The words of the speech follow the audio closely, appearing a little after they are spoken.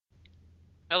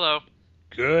Hello.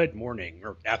 Good morning,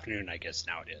 or afternoon, I guess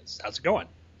now it is. How's it going?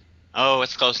 Oh,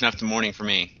 it's close enough to morning for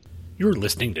me. You're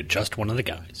listening to Just One of the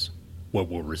Guys, where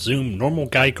we'll resume normal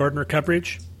Guy Gardner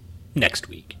coverage next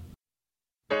week.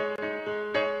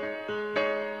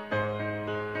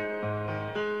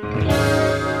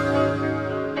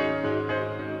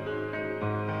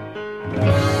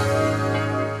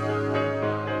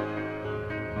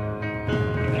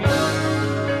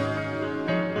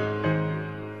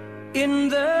 In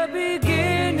the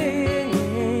beginning,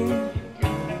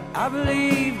 I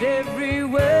believed every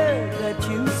word that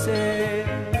you said.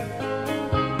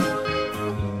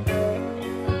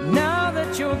 Now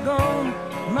that you're gone,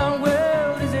 my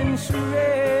world is in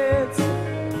shreds.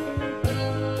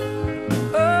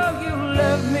 Oh, you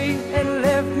left me and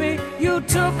left me. You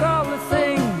took all the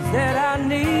things that I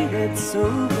needed so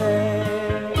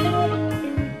bad.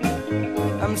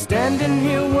 I'm standing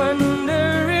here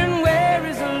wondering, where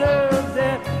is the love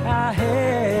that I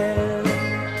had?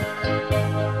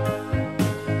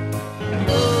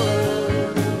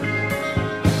 Oh,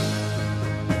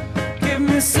 give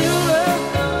me silver,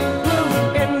 blue,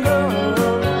 and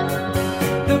gold,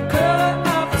 the color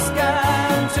of the sky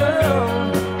and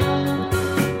stone.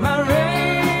 My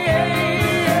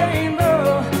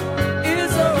rainbow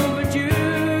is overdue.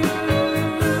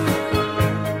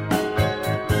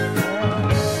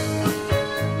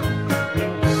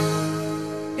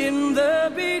 In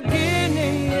the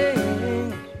beginning.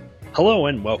 Hello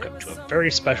and welcome to a very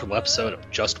special episode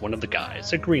of Just One of the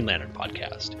Guys, a Green Lantern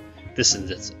podcast. This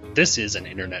is an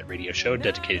internet radio show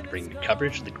dedicated to bringing you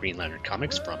coverage of the Green Lantern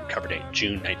comics from cover date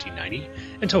June 1990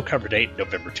 until cover date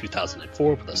November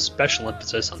 2004, with a special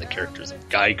emphasis on the characters of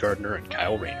Guy Gardner and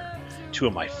Kyle Rayner, two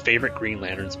of my favorite Green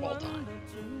Lanterns of all time.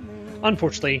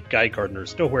 Unfortunately, Guy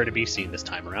Gardner's nowhere to be seen this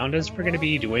time around, as we're going to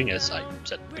be doing, as I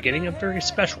said at the beginning, a very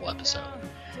special episode.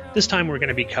 This time we're going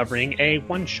to be covering a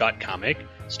one-shot comic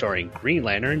starring Green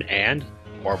Lantern and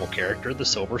Marvel character the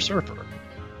Silver Surfer.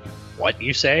 What,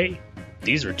 you say?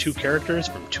 These are two characters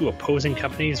from two opposing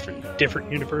companies from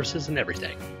different universes and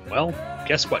everything. Well,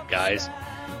 guess what, guys?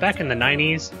 Back in the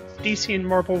 90s, DC and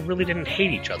Marvel really didn't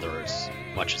hate each other as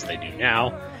much as they do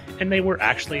now, and they were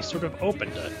actually sort of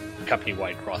open to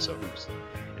company-wide crossovers.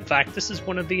 In fact, this is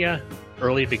one of the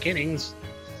early beginnings.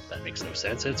 That makes no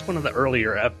sense. It's one of the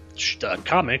earlier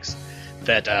comics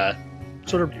that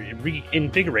sort of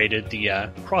reinvigorated the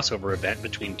crossover event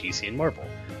between DC and Marvel,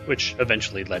 which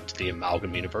eventually led to the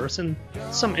Amalgam Universe and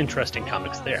some interesting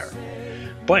comics there.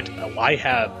 But I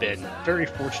have been very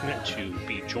fortunate to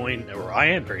be joined, or I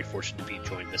am very fortunate to be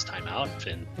joined this time out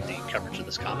in the coverage of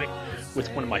this comic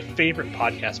with one of my favorite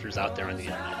podcasters out there on the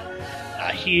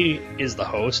internet. He is the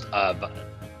host of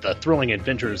The Thrilling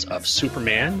Adventures of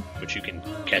Superman, which you can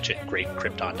catch at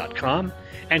greatkrypton.com,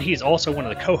 and he's also one of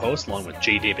the co-hosts, along with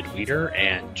J. David Weeder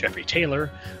and Jeffrey Taylor,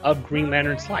 of Green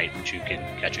Lantern's Light, which you can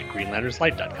catch at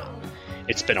greenlanternslight.com.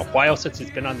 It's been a while since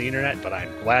he's been on the internet, but I'm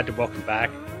glad to welcome back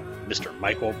Mr.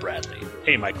 Michael Bradley.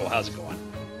 Hey, Michael, how's it going?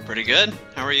 Pretty good.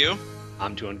 How are you?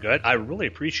 I'm doing good. I really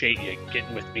appreciate you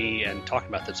getting with me and talking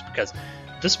about this, because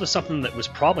this was something that was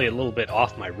probably a little bit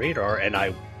off my radar, and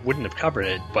I wouldn't have covered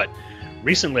it, but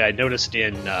recently I noticed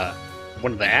in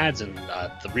one of the ads in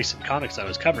the recent comics I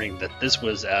was covering that this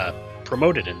was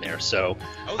promoted in there. So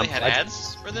they had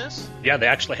ads for this? Yeah, they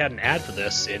actually had an ad for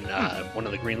this in one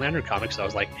of the Green Lantern comics. So I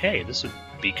was like, hey, this would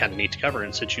be kind of neat to cover.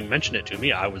 And since you mentioned it to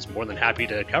me, I was more than happy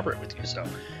to cover it with you. So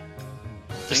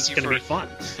this is going to be fun.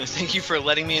 Thank you for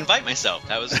letting me invite myself.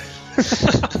 That was.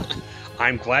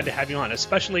 I'm glad to have you on,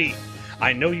 especially.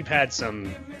 I know you've had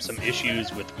some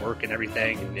issues with work and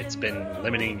everything, and it's been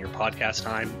limiting your podcast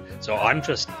time. So I'm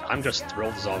just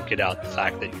thrilled as all get out the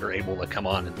fact that you're able to come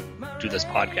on and do this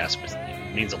podcast with me.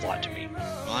 It means a lot to me.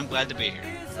 Well, I'm glad to be here.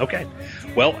 Okay.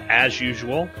 Well, as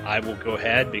usual, I will go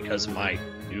ahead because of my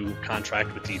new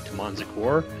contract with the Demon's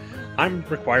Core. I'm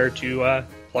required to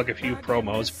plug a few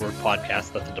promos for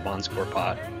podcasts that the Demon's Core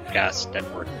Podcast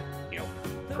Network,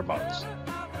 promotes.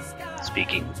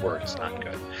 Speaking words not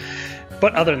good.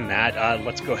 But other than that,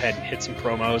 let's go ahead and hit some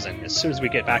promos, and as soon as we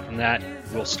get back from that,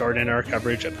 we'll start in our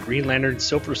coverage of Green Lantern,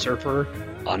 Silver Surfer,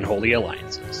 Unholy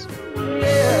Alliances.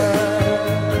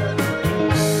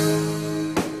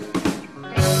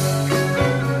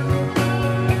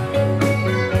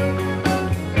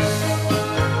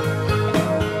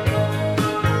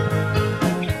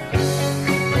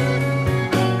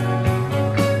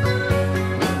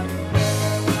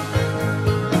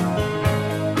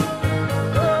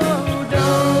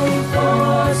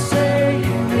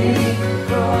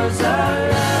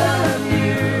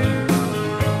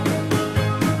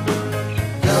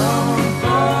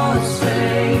 Don't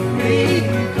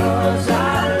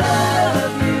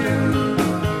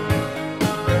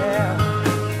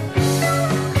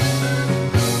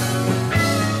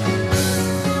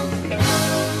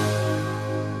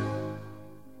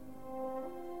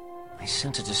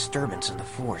disturbance in the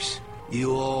Force.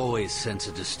 You always sense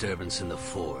a disturbance in the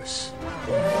Force.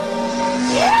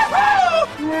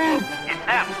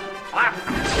 It's them.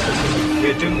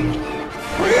 We're doomed.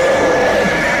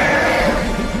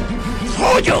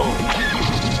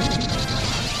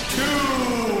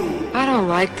 I don't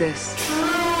like this.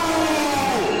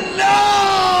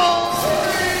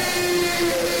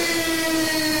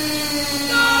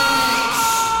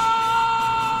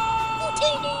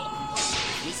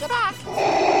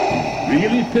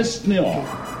 Really pissed me off.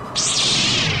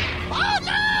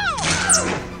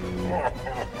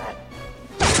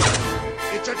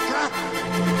 It's a trap!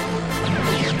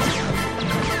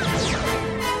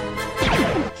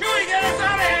 Chewie, get us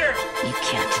out of here! You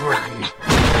can't run.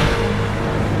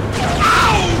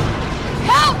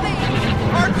 Help me!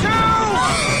 R2!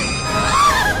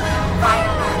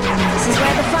 This is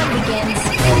where the fun begins.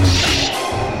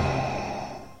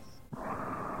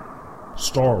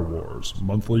 Star Wars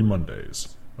Monthly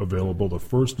Mondays. Available the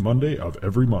first Monday of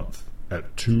every month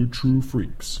at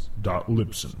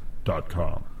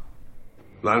twotruefreaks.libsyn.com.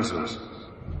 Lancers,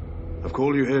 I've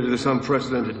called you here to this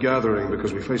unprecedented gathering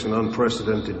because we face an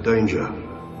unprecedented danger.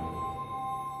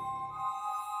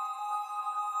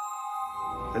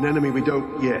 An enemy we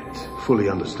don't yet fully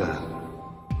understand.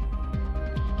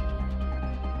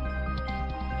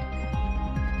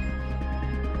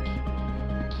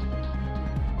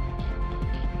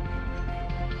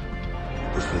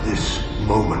 It was for this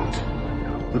moment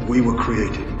that we were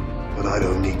created, but I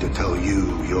don't need to tell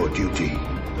you your duty.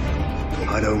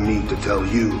 I don't need to tell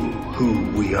you who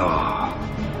we are.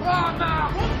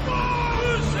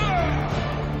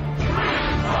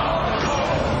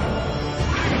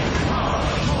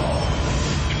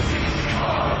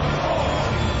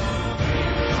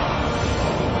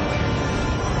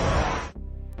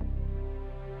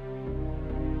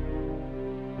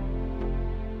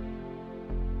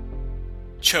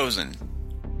 Chosen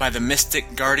by the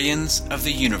Mystic Guardians of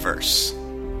the Universe.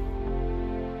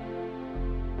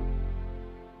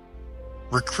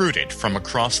 Recruited from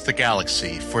across the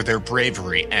galaxy for their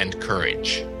bravery and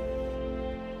courage.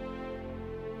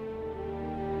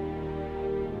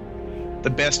 The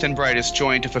best and brightest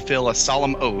join to fulfill a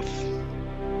solemn oath.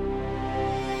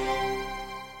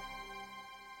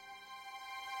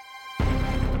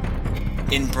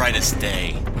 In brightest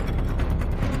day.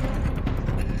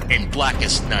 In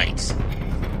blackest night.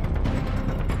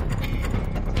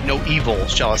 No evil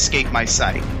shall escape my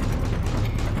sight.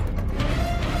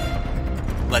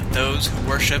 Let those who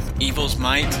worship evil's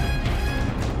might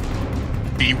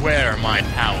beware my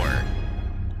power.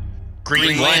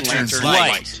 Green Lantern's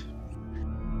Light.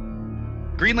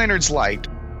 Green Lantern's Light,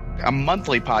 a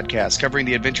monthly podcast covering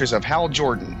the adventures of Hal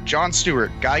Jordan, John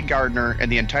Stewart, Guy Gardner, and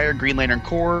the entire Green Lantern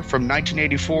Corps from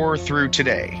 1984 through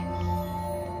today.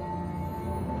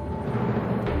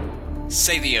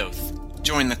 Say the oath.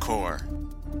 Join the Corps.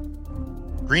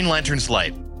 Green Lantern's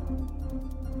Light.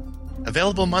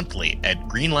 Available monthly at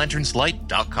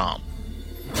greenlanternslight.com.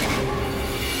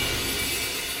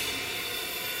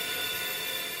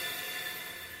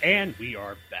 And we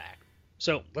are back.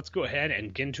 So let's go ahead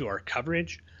and get into our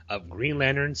coverage of Green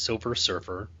Lantern Silver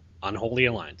Surfer Unholy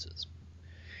Alliances.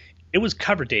 It was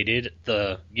cover dated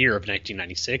the year of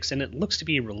 1996, and it looks to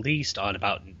be released on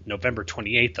about November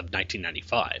 28th of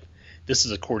 1995. This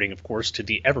is according, of course, to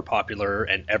the ever-popular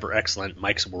and ever-excellent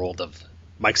Mike's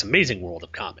Amazing World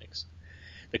of Comics.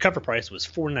 The cover price was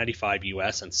 $4.95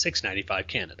 US and $6.95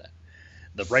 Canada.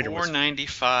 The writer was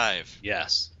 $4.95.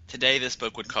 Yes. Today, this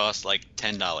book would cost like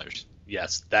 $10.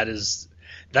 Yes, that is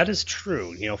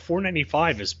true. You know,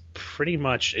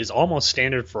 $4.95 is almost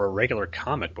standard for a regular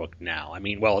comic book now. I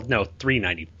mean, well, no,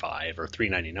 $3.95 or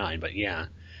 $3.99, but yeah.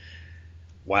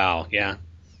 Wow, yeah.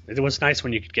 It was nice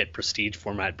when you could get prestige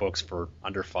format books for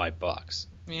under $5.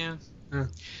 Yeah.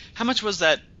 How much was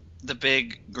that? The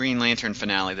big Green Lantern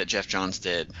finale that Jeff Johns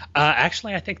did.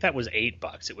 Actually, I think that was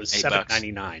 $8. It was $8.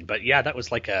 $7.99. But yeah, that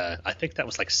was I think that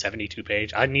was like 72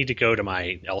 page. I need to go to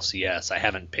my LCS. I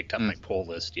haven't picked up my pull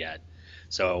list yet,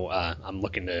 so I'm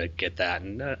looking to get that,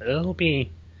 and it'll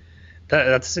be.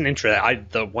 That's an interest.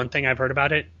 The one thing I've heard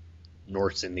about it,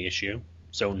 North's in the issue,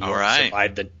 so North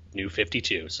survived the New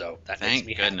 52. So that makes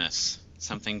me happy. Thank goodness,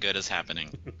 something good is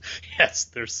happening. Yes,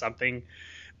 there's something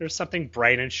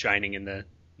bright and shining in the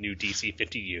new DC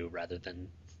 50U rather than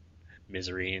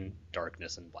misery and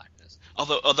darkness and blackness.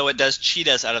 Although it does cheat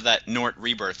us out of that Nort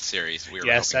Rebirth series we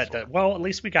were hoping for. Well, at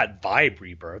least we got Vibe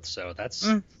Rebirth, so that's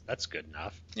good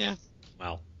enough. Yeah.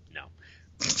 Well, no.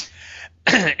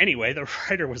 Anyway, the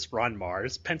writer was Ron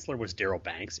Mars, penciler was Daryl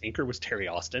Banks, inker was Terry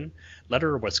Austin,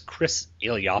 letterer was Chris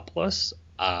Iliopoulos,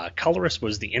 colorist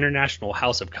was the International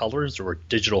House of Colors, or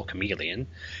Digital Chameleon,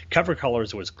 cover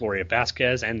colors was Gloria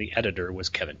Vasquez, and the editor was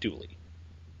Kevin Dooley.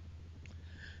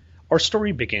 Our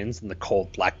story begins in the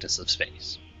cold blackness of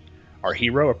space. Our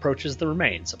hero approaches the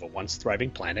remains of a once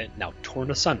thriving planet now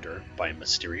torn asunder by a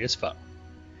mysterious foe.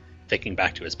 Thinking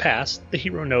back to his past, the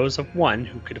hero knows of one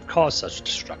who could have caused such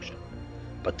destruction.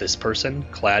 But this person,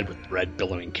 clad with red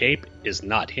billowing cape, is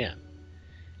not him.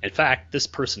 In fact, this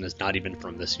person is not even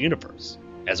from this universe,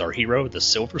 as our hero, the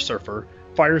Silver Surfer,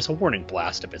 fires a warning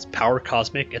blast of his power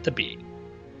cosmic at the being.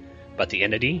 But the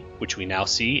entity, which we now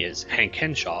see is Hank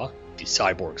Henshaw, the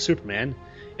cyborg Superman,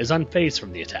 is unfazed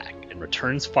from the attack and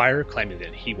returns fire, claiming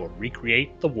that he will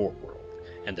recreate the war world,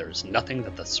 and there is nothing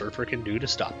that the Surfer can do to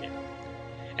stop him.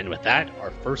 And with that,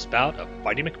 our first bout of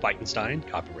Fighting McFightenstein,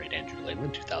 copyright Andrew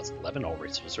Leyland, 2011, all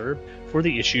rights reserved, for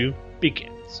the issue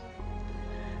begins.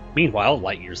 Meanwhile,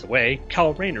 light years away,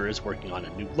 Kyle Rayner is working on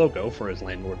a new logo for his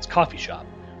landlord's coffee shop,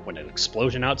 when an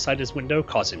explosion outside his window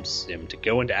causes him to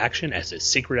go into action as his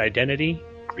secret identity,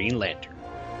 Green Lantern.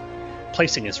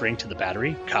 Placing his ring to the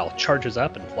battery, Kyle charges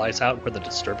up and flies out where the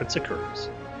disturbance occurs.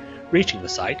 Reaching the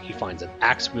site, he finds an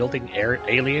axe-wielding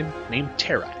alien named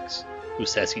Terrax, who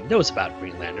says he knows about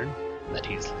Green Lantern, and that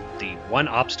he's the one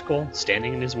obstacle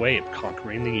standing in his way of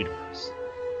conquering the universe.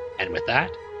 And with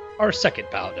that, our second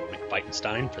bout of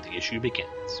McFightenstein for the issue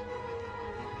begins.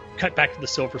 Cut back to the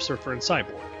Silver Surfer and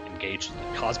Cyborg, engaged in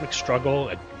a cosmic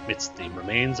struggle amidst the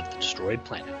remains of the destroyed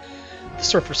planet. The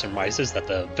Surfer surmises that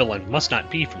the villain must not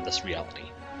be from this reality,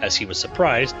 as he was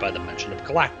surprised by the mention of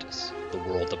Galactus, the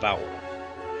world devourer.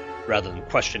 Rather than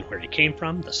question where he came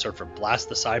from, the Surfer blasts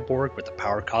the cyborg with the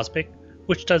power cosmic,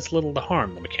 which does little to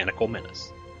harm the mechanical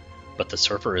menace. But the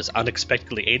Surfer is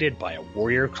unexpectedly aided by a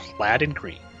warrior clad in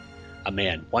green, a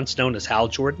man once known as Hal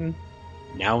Jordan,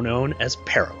 now known as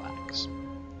Parallax.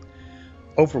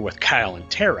 Over with Kyle and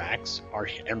Terrax, our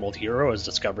Emerald hero is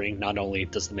discovering not only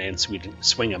does the man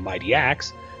swing a mighty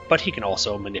axe, but he can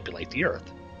also manipulate the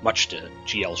Earth, much to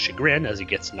GL's chagrin as he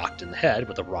gets knocked in the head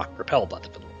with a rock propelled by the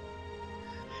villain.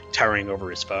 Towering over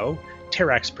his foe,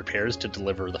 Terrax prepares to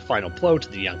deliver the final blow to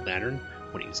the young Lantern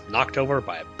when he's knocked over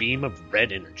by a beam of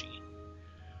red energy.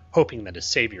 Hoping that his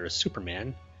savior is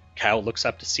Superman, Kyle looks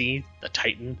up to see the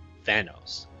Titan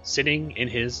Thanos, sitting in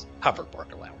his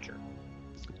hoverboard lounger.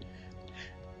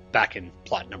 Back in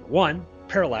plot number 1,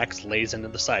 Parallax lays into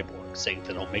the cyborg, saying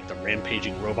that he'll make the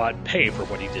rampaging robot pay for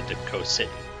what he did to Coast City.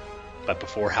 But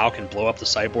before Hal can blow up the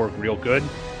cyborg real good,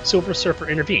 Silver Surfer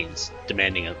intervenes,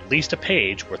 demanding at least a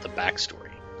page worth of backstory.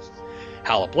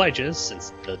 Hal obliges,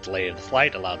 since the delay of the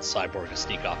flight allowed the cyborg to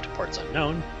sneak off to parts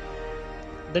unknown.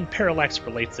 Then Parallax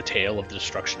relates the tale of the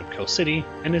destruction of Coast City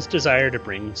and his desire to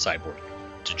bring Cyborg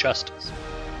to justice.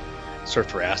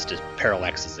 Surfer asks if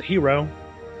Parallax is a hero,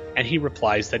 and he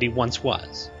replies that he once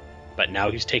was, but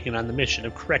now he's taken on the mission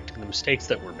of correcting the mistakes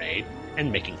that were made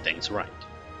and making things right.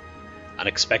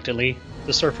 Unexpectedly,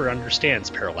 the Surfer understands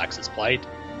Parallax's plight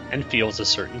and feels a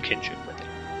certain kinship with him.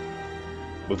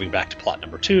 Moving back to plot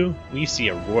number 2, we see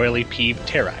a royally peeved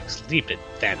Terrax leap at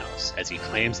Thanos as he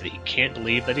claims that he can't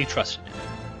believe that he trusted him.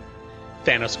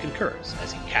 Thanos concurs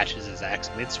as he catches his axe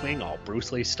mid-swing all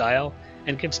Bruce Lee style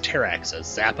and gives Terrax a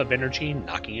zap of energy,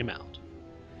 knocking him out.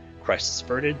 Crisis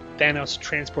averted, Thanos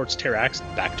transports Terrax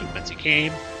back to whence he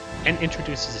came and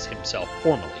introduces himself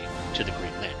formally to the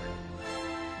Green Lantern.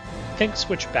 Things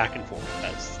switch back and forth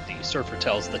as the Surfer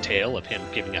tells the tale of him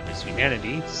giving up his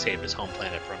humanity to save his home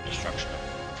planet from destruction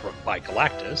by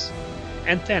Galactus,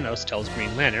 and Thanos tells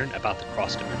Green Lantern about the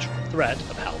cross-dimensional threat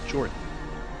of Hal Jordan.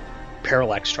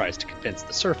 Parallax tries to convince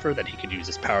the Surfer that he could use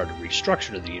his power to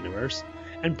restructure the universe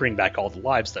and bring back all the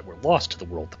lives that were lost to the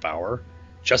World Devourer,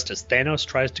 just as Thanos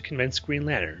tries to convince Green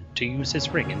Lantern to use his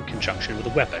ring in conjunction with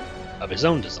a weapon of his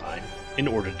own design in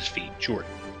order to defeat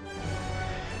Jordan.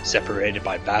 Separated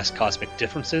by vast cosmic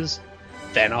differences,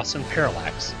 Thanos and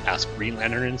Parallax ask Green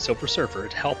Lantern and Silver Surfer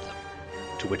to help them,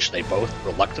 to which they both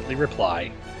reluctantly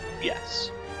reply, yes.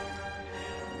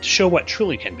 To show what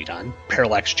truly can be done,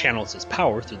 Parallax channels his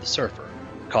power through the Surfer,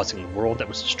 causing the world that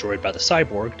was destroyed by the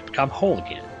cyborg to become whole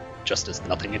again, just as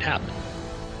nothing had happened.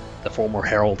 The former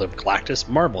herald of Galactus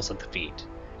marvels at the feat,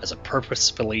 as a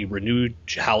purposefully renewed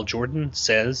Hal Jordan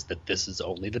says that this is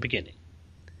only the beginning.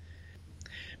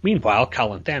 Meanwhile,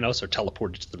 Kyle and Thanos are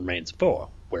teleported to the remains of Voa,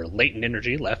 where latent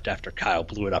energy left after Kyle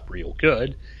blew it up real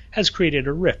good has created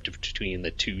a rift between the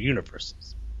two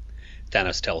universes.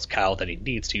 Thanos tells Kyle that he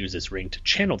needs to use his ring to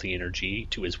channel the energy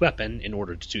to his weapon in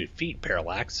order to defeat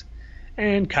Parallax,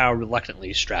 and Kyle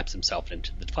reluctantly straps himself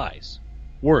into the device,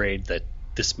 worried that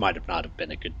this might have not have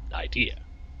been a good idea.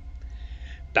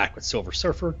 Back with Silver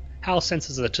Surfer, Hal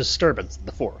senses a disturbance in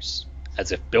the Force,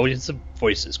 as if billions of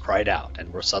voices cried out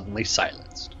and were suddenly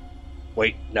silenced.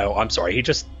 Wait, no, I'm sorry, he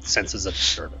just senses a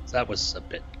disturbance. That was a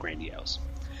bit grandiose.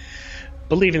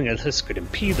 Believing that this could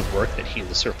impede the work that he and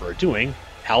the Surfer are doing,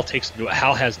 Hal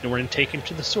has Norton take him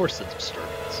to the source of the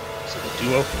disturbance, so the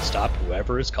duo can stop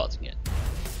whoever is causing it.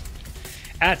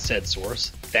 At said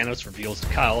source, Thanos reveals to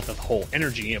Kyle that the whole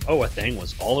energy of Oa thing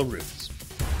was all a ruse.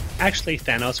 Actually,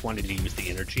 Thanos wanted to use the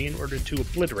energy in order to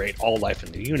obliterate all life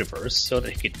in the universe so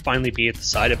that he could finally be at the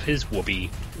side of his woobie,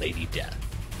 Lady Death.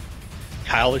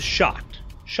 Kyle is shocked,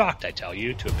 I tell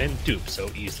you, to have been duped so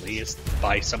easily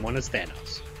by someone as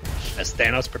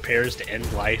Thanos prepares to end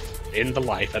the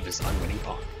life of his unwitting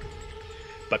pawn.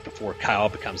 But before Kyle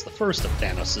becomes the first of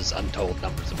Thanos' untold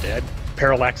numbers of dead,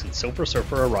 Parallax and Silver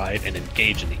Surfer arrive and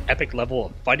engage in the epic level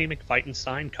of Fighting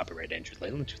McFightenstein, copyright Andrew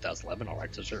Leyland, 2011, all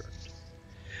rights reserved.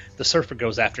 The Surfer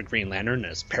goes after Green Lantern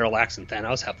as Parallax and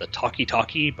Thanos have the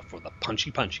talkie-talkie before the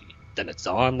punchy-punchy. Then it's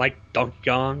on like Donkey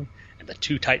Kong, and the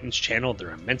two Titans channel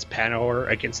their immense power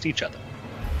against each other.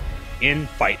 In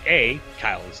Fight A,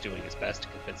 Kyle is doing his best to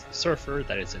convince the Surfer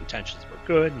that his intentions were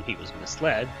good and he was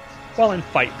misled, while in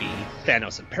Fight B,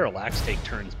 Thanos and Parallax take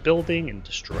turns building and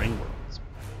destroying worlds.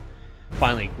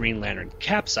 Finally, Green Lantern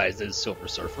capsizes Silver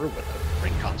Surfer with a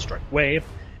ring construct wave,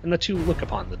 and the two look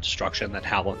upon the destruction that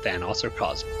Hal and Thanos are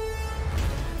causing.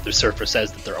 The Surfer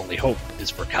says that their only hope is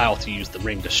for Kyle to use the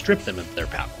ring to strip them of their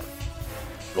power.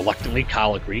 Reluctantly,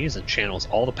 Kyle agrees and channels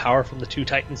all the power from the two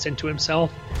Titans into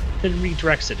himself, then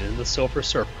redirects it into the Silver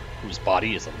Surfer, whose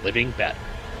body is a living battery.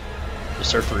 The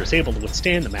Surfer is able to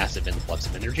withstand the massive influx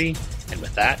of energy, and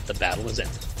with that, the battle is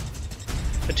ended.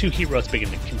 The two heroes begin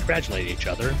to congratulate each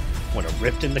other when a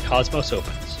rift in the cosmos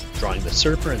opens, drawing the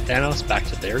Surfer and Thanos back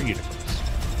to their universe.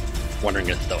 Wondering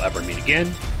if they'll ever meet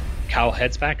again, Kyle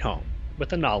heads back home, with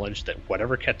the knowledge that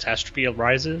whatever catastrophe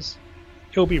arises,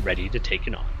 he'll be ready to take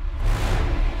it on.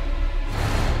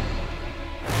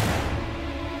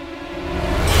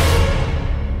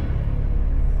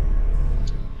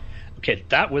 Okay,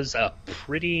 that was a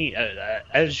pretty,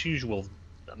 as usual,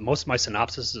 most of my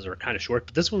synopsises are kind of short,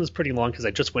 but this one was pretty long because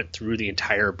I just went through the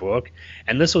entire book,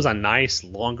 and this was a nice,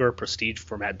 longer, prestige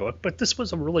format book, but this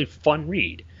was a really fun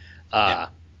read. Yeah.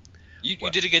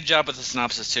 You did a good job with the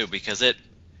synopsis, too, because it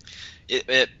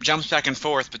jumps back and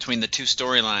forth between the two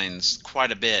storylines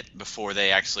quite a bit before they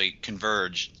actually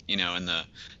converge, in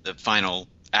the final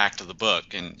act of the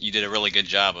book, and you did a really good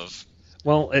job of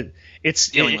it's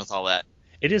dealing with all that.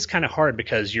 It is kind of hard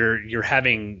because you're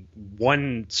having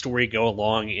one story go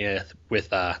along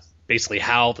with basically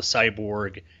Hal the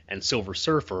Cyborg and Silver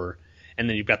Surfer, and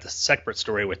then you've got the separate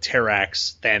story with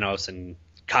Terrax, Thanos, and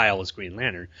Kyle as Green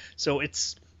Lantern. So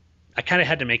I kind of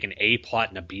had to make an A plot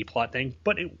and a B plot thing,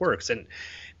 but it works, and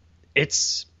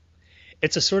it's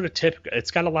a sort of it's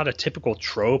got a lot of typical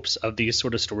tropes of these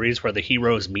sort of stories where the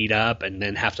heroes meet up and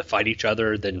then have to fight each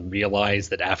other, then realize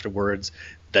that afterwards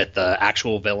that the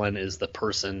actual villain is the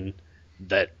person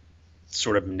that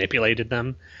sort of manipulated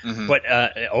them. Mm-hmm. But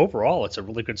overall, it's a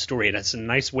really good story, and it's a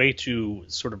nice way to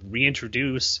sort of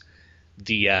reintroduce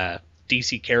the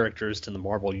DC characters to the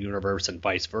Marvel Universe and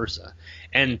vice versa.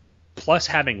 And plus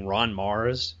having Ron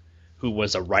Mars, who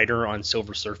was a writer on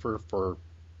Silver Surfer for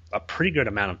a pretty good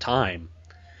amount of time,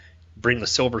 bring the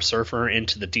Silver Surfer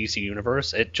into the DC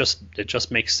universe, it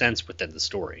just makes sense within the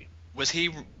story. Was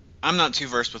he? I'm not too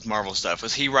versed with Marvel stuff.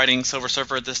 Was he writing Silver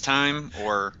Surfer at this time,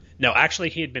 or? No, actually,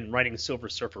 he had been writing Silver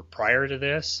Surfer prior to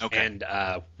this. Okay. And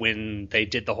when they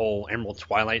did the whole Emerald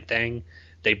Twilight thing,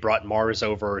 they brought Mars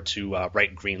over to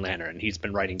write Green Lantern, and he's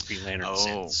been writing Green Lantern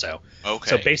since. So, okay.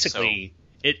 So basically,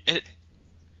 it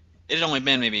had only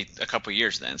been maybe a couple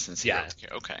years then since he wrote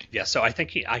the, okay. Yeah, so I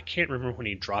think I can't remember when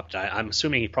he dropped it. I'm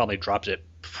assuming he probably dropped it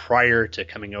prior to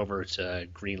coming over to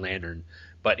Green Lantern,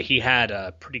 but he had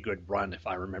a pretty good run, if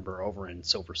I remember, over in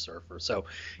Silver Surfer. So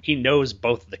he knows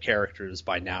both of the characters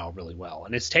by now really well,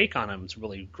 and his take on them is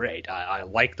really great. I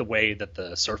like the way that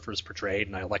the Surfer's portrayed,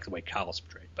 and I like the way Kyle's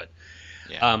portrayed. But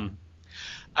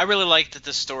I really like that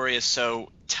the story is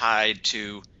so tied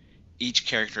to each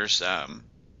character's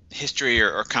history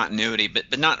or continuity,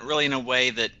 but not really in a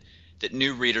way that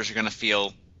new readers are going to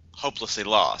feel hopelessly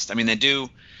lost. I mean, they do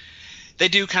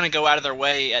kind of go out of their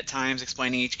way at times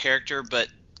explaining each character, but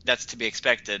that's to be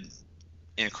expected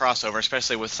in a crossover,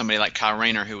 especially with somebody like Kyle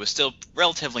Rayner, who was still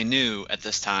relatively new at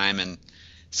this time, and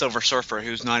Silver Surfer,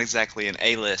 who's not exactly an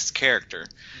A-list character.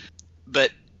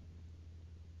 But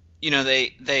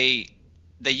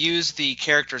they use the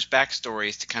characters'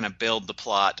 backstories to kind of build the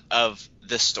plot of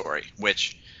this story,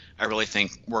 which I really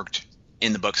think worked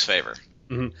in the book's favor.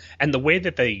 Mm-hmm. And the way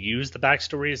that they used the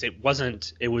backstories,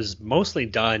 it was mostly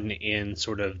done in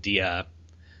sort of the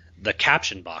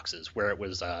caption boxes where it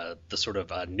was the sort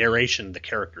of narration of the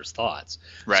character's thoughts.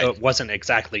 Right. So it wasn't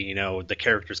exactly, the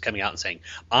characters coming out and saying,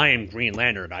 I am Green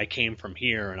Lantern, I came from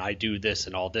here and I do this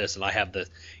and all this and I have the,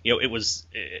 it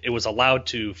was allowed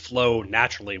to flow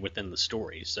naturally within the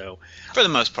story. So for the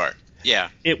most part, yeah.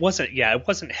 It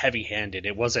wasn't heavy-handed.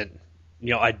 It wasn't,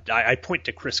 I point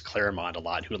to Chris Claremont a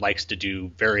lot, who likes to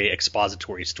do very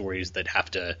expository stories that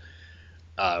have to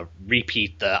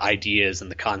repeat the ideas and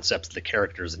the concepts of the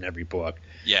characters in every book.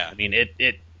 Yeah. I mean,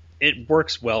 it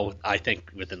works well, I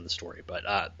think, within the story, but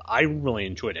I really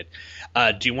enjoyed it.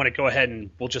 Do you want to go ahead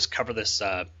and we'll just cover this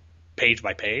page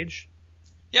by page?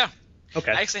 Yeah.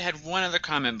 Okay. I actually had one other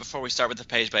comment before we start with the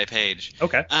page by page.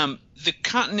 Okay. The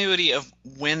continuity of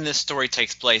when this story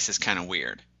takes place is kind of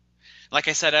weird. Like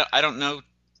I said, I don't know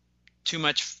too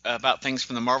much about things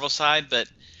from the Marvel side, but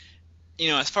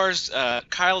as far as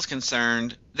Kyle is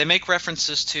concerned, they make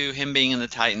references to him being in the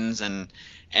Titans and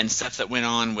stuff that went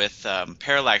on with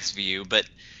Parallax View, but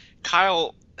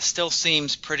Kyle still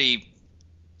seems pretty,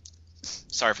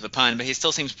 sorry for the pun, but he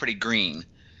still seems pretty green,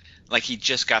 like he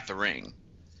just got the ring.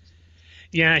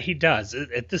 Yeah, he does.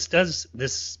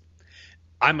 This.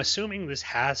 I'm assuming this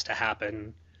has to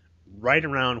happen right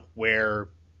around where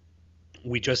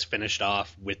we just finished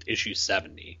off with issue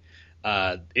 70.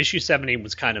 Issue 70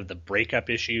 was kind of the breakup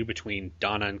issue between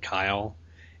Donna and Kyle,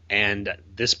 and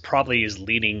this probably is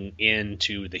leading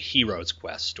into the Heroes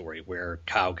Quest story, where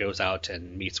Kyle goes out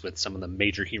and meets with some of the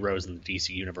major heroes in the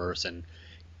DC universe and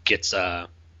gets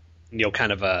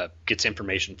gets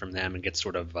information from them and gets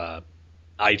sort of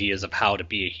ideas of how to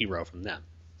be a hero from them.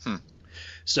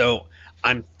 So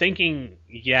I'm thinking,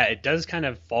 it does kind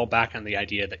of fall back on the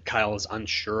idea that Kyle is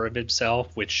unsure of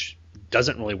himself, which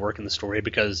doesn't really work in the story,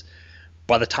 because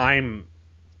by the time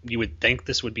you would think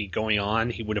this would be going on,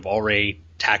 he would have already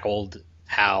tackled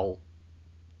Hal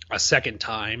a second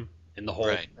time in the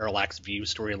whole Parallax View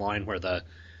storyline, where the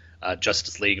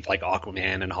Justice League of like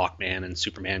Aquaman and Hawkman and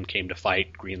Superman came to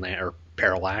fight Green Lantern or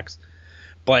Parallax.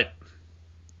 But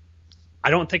I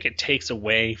don't think it takes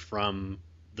away from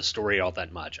the story all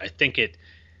that much. I think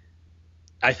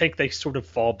they sort of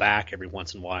fall back every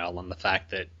once in a while on the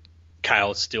fact that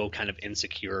Kyle is still kind of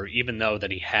insecure, even though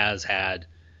that he has had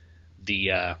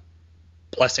the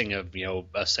blessing of,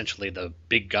 essentially the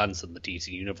big guns in the DC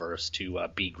universe to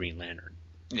be Green Lantern.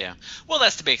 Yeah. Well,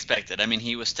 that's to be expected. I mean,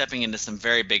 he was stepping into some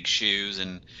very big shoes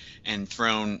and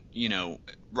thrown,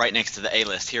 right next to the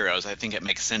A-list heroes. I think it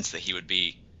makes sense that he would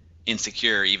be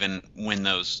insecure even when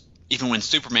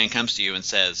Superman comes to you and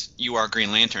says, you are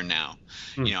Green Lantern now.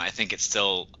 I think it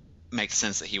still makes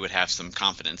sense that he would have some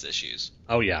confidence issues.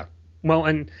 Oh, yeah. Well,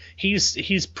 and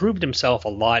he's proved himself a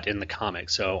lot in the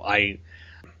comics, so I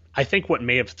think what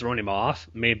may have thrown him off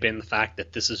may have been the fact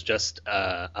that this is just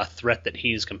a threat that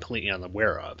he's completely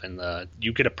unaware of. And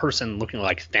you get a person looking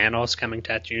like Thanos coming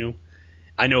at you.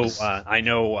 I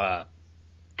know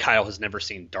Kyle has never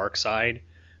seen Darkseid,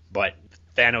 but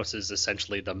Thanos is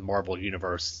essentially the Marvel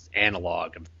Universe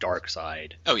analog of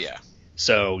Darkseid. Oh, yeah.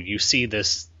 So you see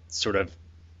this sort of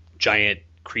giant,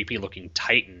 creepy-looking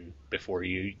Titan before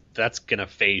you. That's going to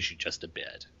phase you just a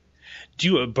bit.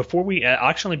 Before we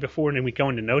go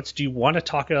into notes, do you want to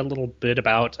talk a little bit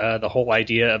about the whole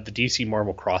idea of the DC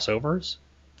Marvel crossovers?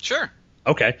 Sure.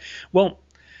 Okay. Well,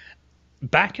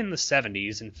 back in the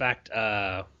 70s, in fact,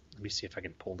 let me see if I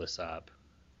can pull this up.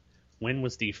 When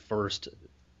was the first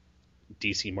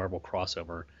DC Marvel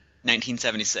crossover?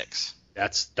 1976.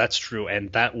 That's true,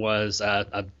 and that was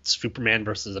a Superman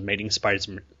versus Amazing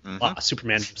Spider-Man,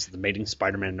 Superman versus the Amazing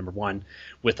Spider-Man #1,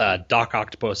 with Doc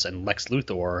Octopus and Lex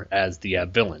Luthor as the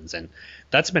villains, and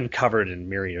that's been covered in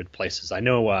myriad places. I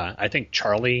know, I think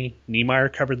Charlie Niemeyer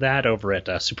covered that over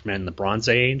at Superman in the Bronze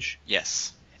Age.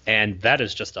 Yes, and that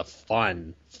is just a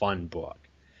fun book.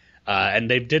 And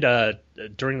they did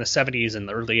during the 70s and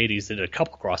the early 80s, they did a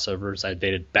couple crossovers.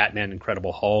 They did Batman,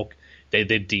 Incredible Hulk. They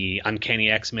did the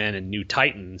Uncanny X-Men and New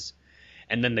Titans,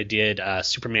 and then they did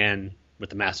Superman with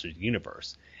the Masters of the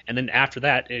Universe. And then after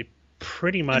that, it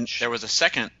pretty much... And there was a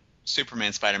second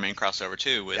Superman Spider-Man crossover,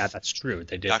 too, with that's true.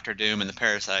 They did. Dr. Doom and the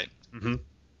Parasite. Mm-hmm.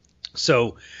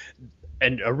 So,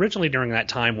 and originally during that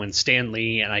time when Stan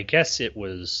Lee, and I guess it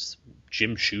was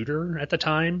Jim Shooter at the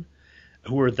time,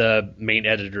 who were the main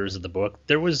editors of the book,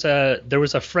 there was a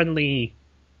friendly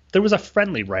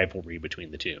rivalry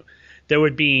between the two. There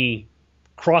would be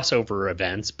crossover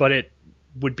events, but it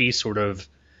would be sort of,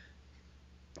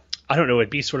 I don't know, it'd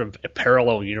be sort of a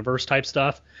parallel universe type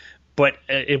stuff, but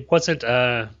it wasn't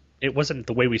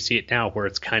the way we see it now, where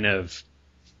it's kind of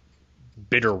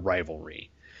bitter rivalry.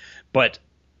 But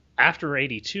after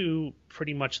 82,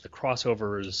 pretty much the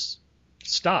crossovers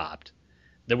stopped.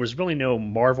 There was really no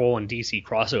Marvel and DC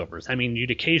crossovers. I mean,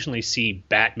 you'd occasionally see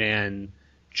Batman,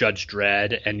 Judge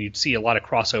Dredd, and you'd see a lot of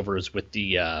crossovers with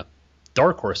the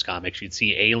Dark Horse comics. You'd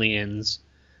see Aliens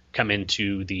come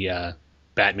into the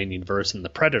Batman universe and the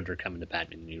Predator come into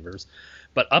Batman universe.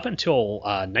 But up until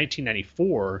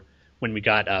 1994, when we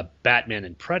got Batman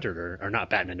and Predator, or not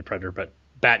Batman and Predator, but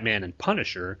Batman and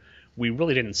Punisher, we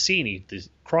really didn't see any of these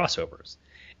crossovers.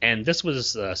 And this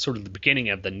was sort of the beginning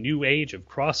of the new age of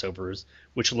crossovers,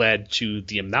 which led to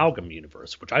the Amalgam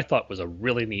universe, which I thought was a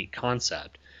really neat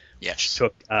concept. Yes. Which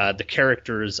took the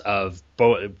characters of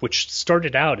both, which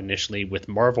started out initially with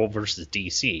Marvel versus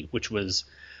DC, which was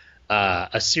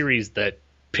a series that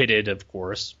pitted, of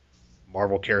course,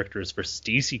 Marvel characters versus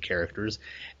DC characters.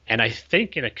 And I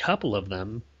think in a couple of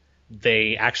them,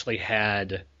 they actually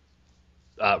had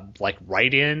like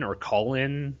write-in or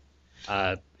call-in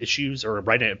issues, or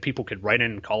people could write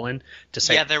in and call in to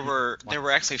say. Yeah, there were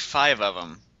actually 5 of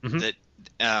them that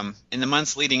in the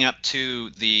months leading up to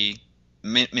the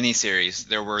miniseries,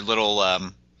 there were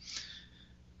little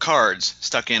cards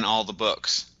stuck in all the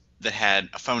books that had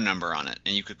a phone number on it,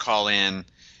 and you could call in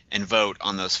and vote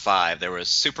on those 5. There was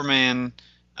Superman,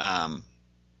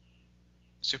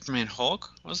 Superman Hulk,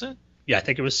 was it? Yeah, I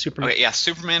think it was Superman. Okay, yeah,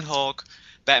 Superman Hulk,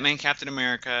 Batman Captain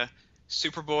America,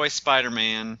 Superboy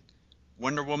Spider-Man,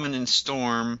 Wonder Woman and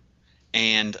Storm,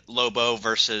 and Lobo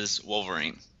versus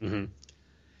Wolverine. Mm-hmm.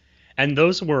 And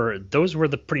those were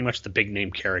pretty much the big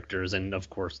name characters, and of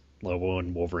course Lobo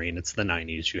and Wolverine. It's the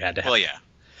 90s. You had to have. Well, yeah.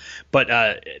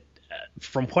 But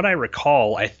from what I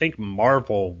recall, I think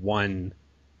Marvel won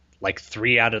like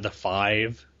 3 out of the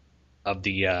 5 of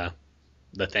the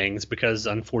things, because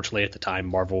unfortunately at the time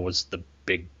Marvel was the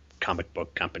big comic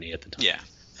book company at the time. Yeah.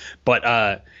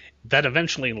 But that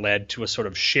eventually led to a sort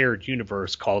of shared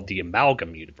universe called the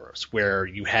Amalgam universe, where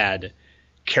you had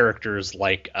characters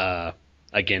like,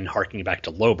 again, harking back to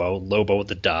Lobo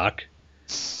the Duck.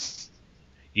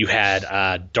 You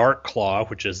had Dark Claw,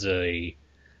 which is a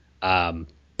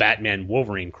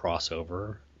Batman-Wolverine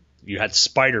crossover. You had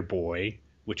Spider-Boy,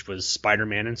 which was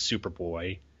Spider-Man and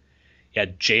Superboy. You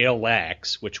had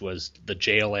JLX, which was the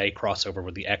JLA crossover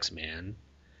with the X-Men.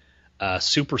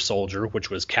 Super Soldier, which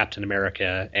was Captain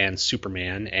America and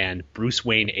Superman, and Bruce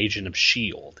Wayne, Agent of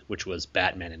S.H.I.E.L.D., which was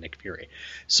Batman and Nick Fury.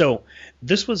 So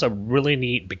this was a really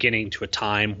neat beginning to a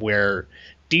time where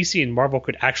DC and Marvel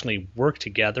could actually work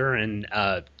together and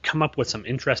come up with some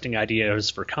interesting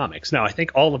ideas for comics. Now, I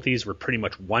think all of these were pretty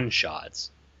much one-shots.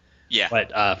 Yeah.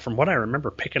 But from what I remember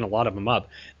picking a lot of them up,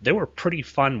 they were pretty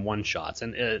fun one-shots.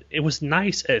 And it was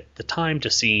nice at the time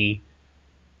to see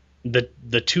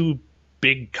the two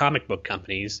big comic book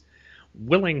companies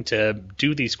willing to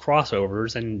do these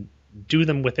crossovers and do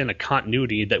them within a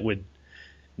continuity that would,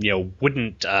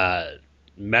 wouldn't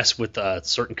mess with a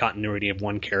certain continuity of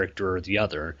one character or the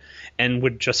other, and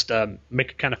would just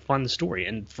make a kind of fun story.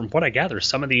 And from what I gather,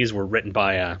 some of these were written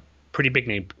by pretty big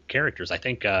name characters. I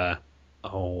think,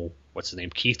 what's his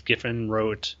name? Keith Giffen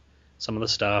wrote some of the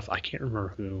stuff. I can't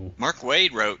remember who. Mark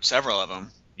Waid wrote several of them.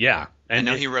 Yeah. And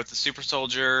I know he wrote the Super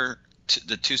Soldier,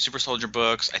 the 2 Super Soldier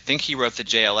books. I think he wrote the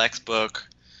JLX book.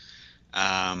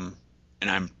 And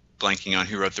I'm blanking on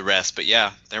who wrote the rest. But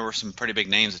yeah, there were some pretty big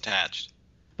names attached.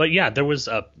 But yeah, there was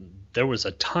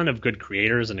a ton of good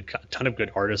creators and a ton of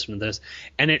good artists from this.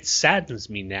 And it saddens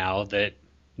me now that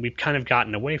we've kind of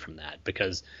gotten away from that,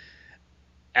 because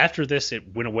after this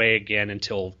it went away again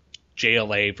until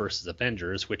JLA versus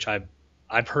Avengers, which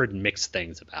I've heard mixed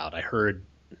things about. I heard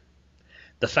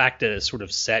the fact that it's sort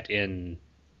of set in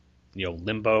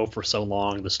limbo for so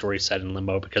long, the story set in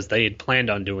limbo, because they had planned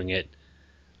on doing it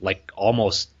like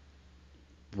almost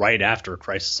right after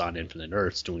Crisis on Infinite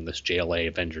Earths, doing this JLA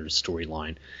Avengers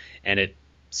storyline, and it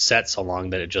set so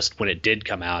long that it just, when it did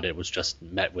come out, it was just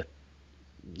met with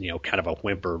kind of a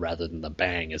whimper rather than the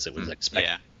bang as it was expected.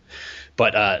 Yeah.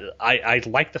 But I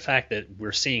like the fact that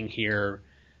we're seeing here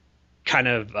kind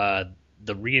of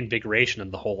the reinvigoration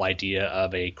of the whole idea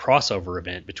of a crossover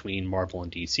event between Marvel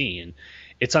and DC, and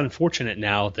it's unfortunate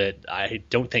now that I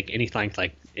don't think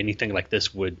anything like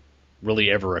this would really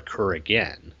ever occur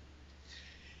again.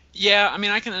 Yeah, I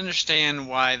mean, I can understand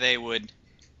why they would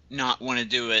not want to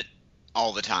do it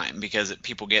all the time, because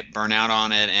people get burnt out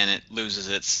on it and it loses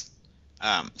its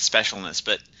specialness.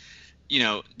 But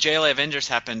JLA Avengers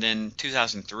happened in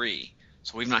 2003,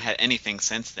 so we've not had anything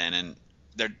since then, and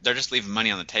they're just leaving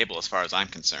money on the table as far as I'm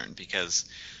concerned, because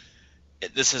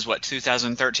this is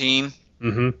 2013.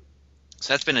 Mm-hmm.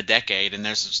 So that's been a decade, and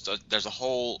there's a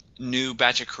whole new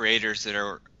batch of creators that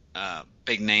are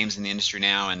big names in the industry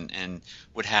now, and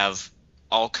would have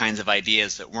all kinds of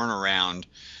ideas that weren't around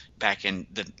back in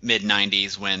the mid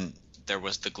 '90s when there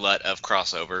was the glut of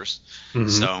crossovers. Mm-hmm.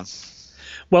 So,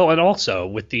 well, and also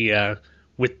with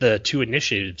the two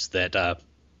initiatives that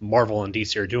Marvel and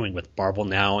DC are doing with Marvel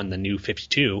Now and the New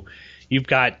 52, you've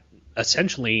got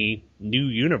essentially new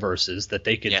universes that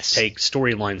they could take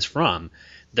storylines from.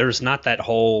 There's not that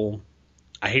whole,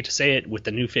 I hate to say it, with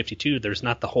the New 52, there's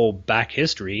not the whole back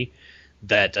history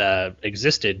that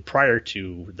existed prior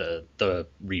to the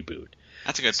reboot.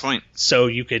 That's a good point. So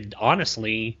you could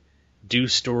honestly do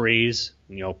stories,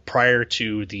 prior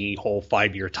to the whole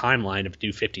 5-year timeline of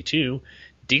New 52,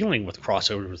 dealing with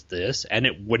crossovers with this, and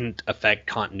it wouldn't affect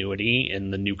continuity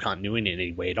in the new continuity in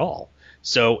any way at all.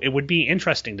 So it would be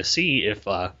interesting to see if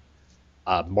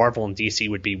Marvel and DC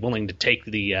would be willing to take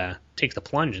the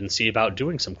plunge and see about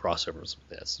doing some crossovers with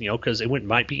this. Because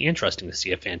might be interesting to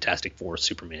see a Fantastic Four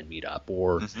Superman meet up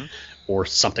or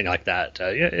something like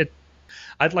that.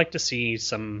 I'd like to see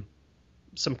some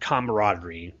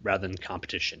camaraderie rather than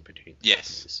competition between.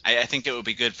 Yes, I think it would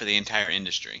be good for the entire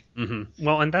industry. Mm-hmm.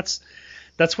 Well, and that's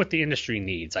what the industry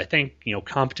needs. I think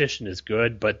competition is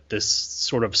good, but this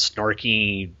sort of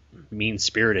snarky,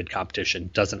 mean-spirited competition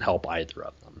doesn't help either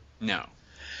of them. No,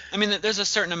 I mean there's a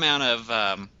certain amount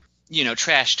of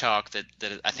trash talk that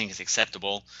I think is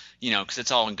acceptable, because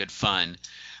it's all in good fun,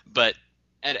 but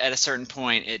at a certain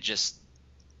point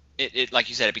it like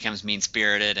you said, it becomes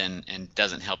mean-spirited and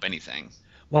doesn't help anything.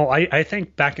 Well, I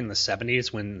think back in the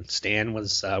 70s when Stan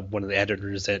was one of the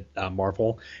editors at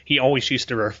Marvel, he always used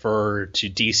to refer to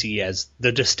DC as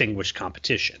the distinguished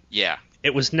competition. Yeah.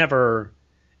 It was never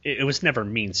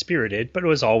mean-spirited, but it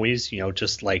was always,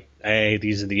 just like, hey,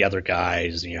 these are the other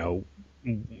guys,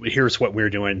 here's what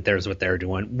we're doing, there's what they're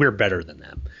doing, we're better than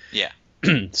them. Yeah.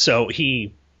 So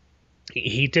he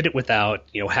did it without,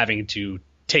 having to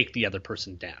take the other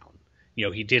person down.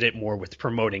 He did it more with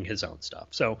promoting his own stuff.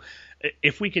 So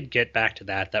if we could get back to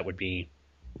that would be,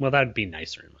 well, that would be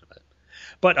nicer in my mind.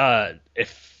 But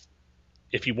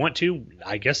if you want to,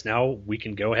 I guess now we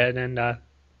can go ahead and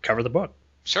cover the book.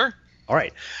 Sure. All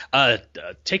right.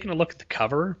 Taking a look at the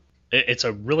cover, it's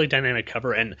a really dynamic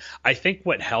cover, and I think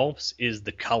what helps is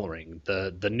the coloring.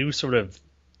 The new sort of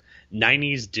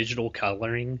 90s digital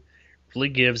coloring really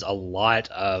gives a lot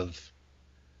of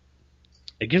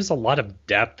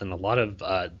depth and a lot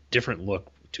of different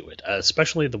look to it,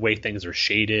 especially the way things are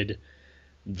shaded,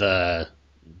 the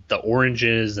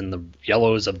oranges and the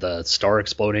yellows of the star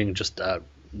exploding, just a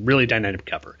really dynamic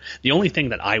cover. The only thing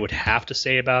that I would have to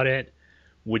say about it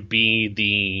would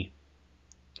be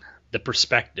the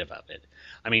perspective of it.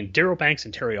 I mean, Darryl Banks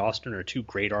and Terry Austin are two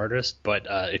great artists, but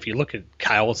if you look at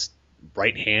Kyle's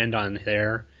right hand on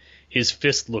there, his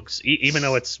fist looks, even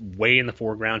though it's way in the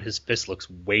foreground, his fist looks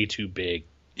way too big.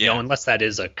 Yeah. Unless that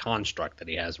is a construct that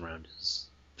he has around his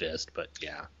fist, but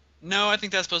yeah. No, I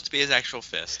think that's supposed to be his actual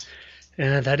fist.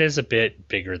 That is a bit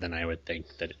bigger than I would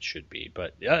think that it should be,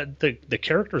 but the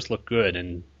characters look good,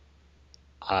 and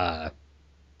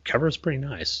cover's pretty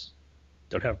nice.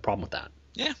 Don't have a problem with that.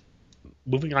 Yeah.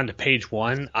 Moving on to page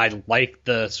 1, I like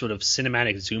the sort of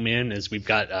cinematic zoom in as we've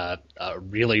got a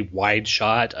really wide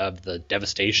shot of the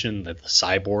devastation that the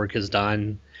cyborg has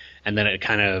done, and then it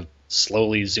kind of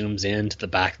slowly zooms in to the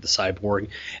back of the cyborg.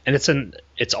 And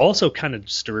it's also kind of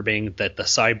disturbing that the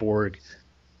cyborg,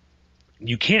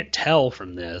 you can't tell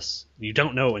from this, you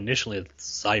don't know initially that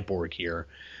it's cyborg here,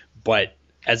 but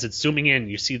as it's zooming in,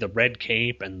 you see the red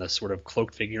cape and the sort of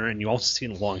cloaked figure, and you also see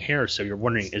the long hair, so you're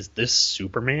wondering, is this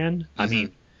Superman? Mm-hmm. I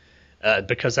mean,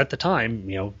 because at the time,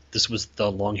 this was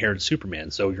the long-haired Superman,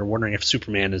 so you're wondering if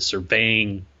Superman is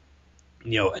surveying,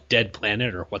 a dead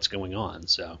planet or what's going on,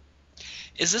 so.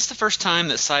 Is this the first time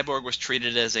that Cyborg was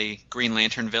treated as a Green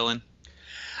Lantern villain?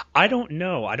 I don't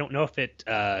know. I don't know if it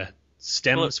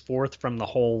stems forth from the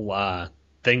whole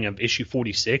thing of issue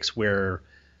 46,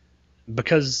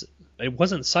 because it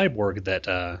wasn't Cyborg that,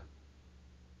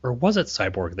 or was it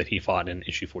Cyborg that he fought in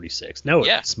issue 46? No,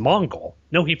 yeah. It's Mongol.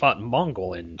 No, he fought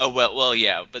Mongol in. Oh well,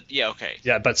 yeah, but yeah, okay.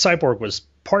 Yeah, but Cyborg was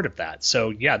part of that. So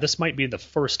yeah, this might be the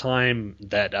first time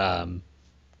that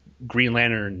Green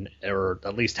Lantern, or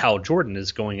at least Hal Jordan,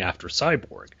 is going after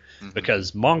Cyborg,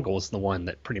 because Mongol is the one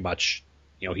that pretty much,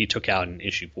 he took out in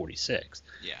issue 46.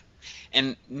 Yeah,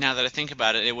 and now that I think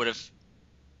about it, it would have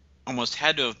almost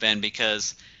had to have been,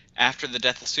 because after the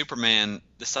death of Superman,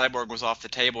 the Cyborg was off the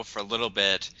table for a little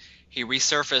bit. He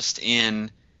resurfaced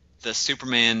in the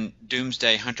Superman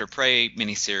Doomsday Hunter-Prey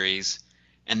miniseries,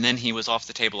 and then he was off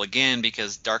the table again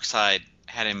because Darkseid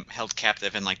had him held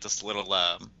captive in like this little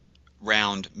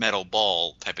round metal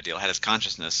ball type of deal. Had his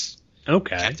consciousness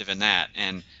captive in that,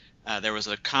 and There was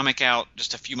a comic out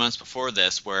just a few months before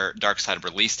this where Darkseid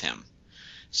released him.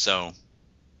 So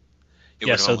it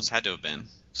would have almost had to have been.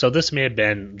 So this may have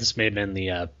been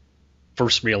the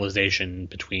first realization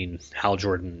between Hal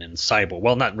Jordan and Cyborg.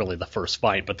 Well, not really the first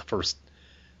fight, but the first,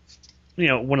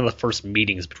 one of the first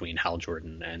meetings between Hal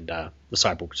Jordan and the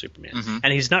Cyborg Superman. Mm-hmm.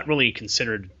 And he's not really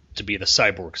considered to be the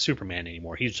Cyborg Superman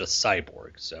anymore. He's just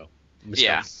Cyborg. So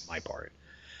yeah, my part.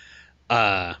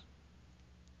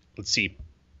 Let's see.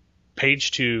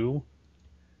 Page 2,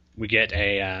 we get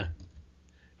a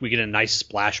nice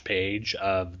splash page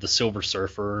of the Silver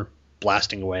Surfer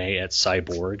blasting away at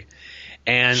Cyborg,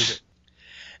 and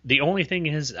the only thing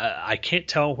is I can't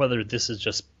tell whether this is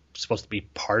just supposed to be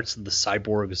parts of the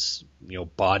Cyborg's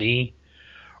body,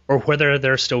 or whether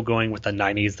they're still going with the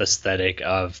 90s aesthetic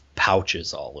of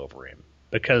pouches all over him,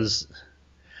 because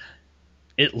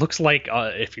it looks like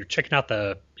if you're checking out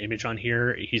the image on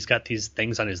here, he's got these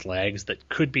things on his legs that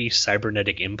could be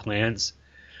cybernetic implants,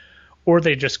 or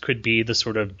they just could be the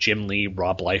sort of Jim Lee,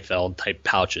 Rob Liefeld type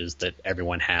pouches that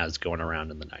everyone has going around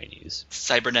in the 90s.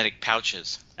 Cybernetic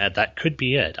pouches. That could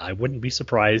be it. I wouldn't be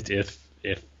surprised if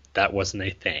that wasn't a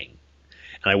thing.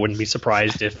 And I wouldn't be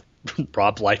surprised if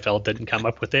Rob Liefeld didn't come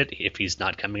up with it, if he's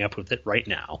not coming up with it right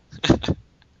now.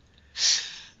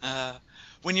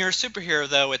 When you're a superhero,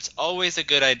 though, it's always a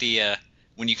good idea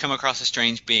when you come across a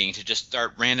strange being to just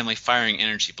start randomly firing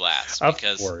energy blasts,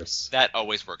 because of course. That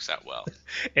always works out well.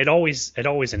 It always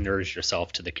inures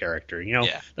yourself to the character.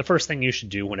 The first thing you should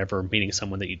do whenever meeting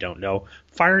someone that you don't know,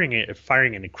 firing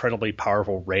an incredibly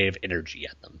powerful ray of energy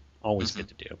at them. Always good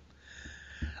to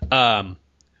do.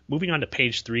 Moving on to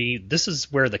page 3, this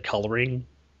is where the coloring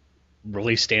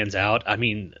really stands out. I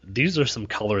mean, these are some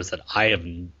colors that I have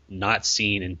not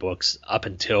seen in books up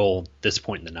until this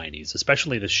point in the 90s,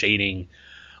 especially the shading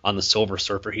on the Silver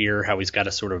Surfer here, how he's got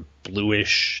a sort of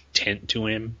bluish tint to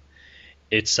him.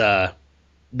 It's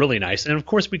really nice. And of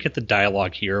course we get the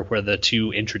dialogue here where the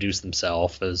two introduce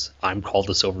themselves as, I'm called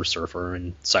the Silver Surfer,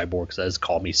 and Cyborg says,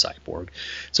 call me Cyborg.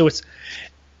 So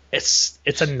it's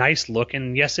a nice look,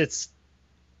 and yes, it's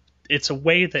a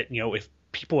way that, if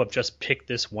people have just picked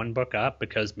this one book up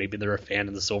because maybe they're a fan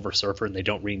of the Silver Surfer and they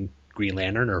don't read Green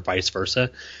Lantern, or vice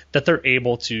versa, that they're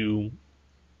able to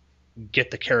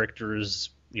get the characters'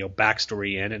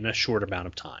 backstory in a short amount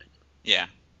of time. Yeah,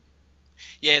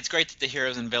 it's great that the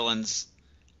heroes and villains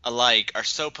alike are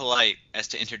so polite as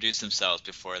to introduce themselves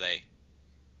before they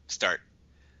start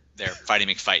their fighting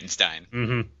McFightenstein.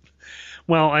 Mm-hmm.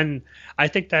 Well, and I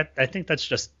think that's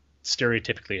just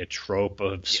stereotypically a trope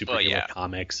of superhero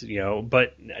comics,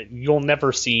 but you'll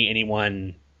never see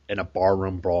anyone in a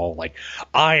barroom brawl like,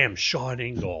 I am Sean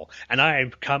Ingle and I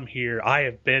have come here, I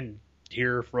have been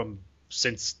here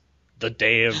since the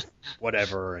day of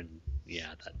whatever, and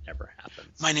that never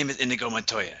happens. My name is Inigo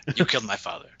Montoya. You killed my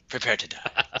father. Prepare to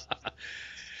die.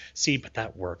 See, but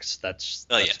that works. That's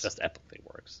just epically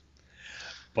works.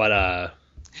 But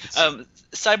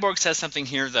Cyborg says something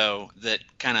here though that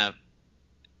kind of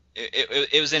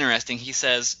it was interesting. He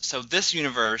says, so this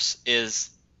universe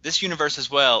as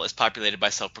well is populated by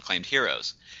self-proclaimed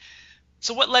heroes.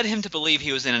 So what led him to believe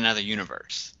he was in another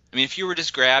universe? I mean, if you were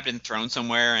just grabbed and thrown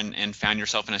somewhere and found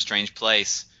yourself in a strange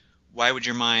place, why would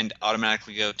your mind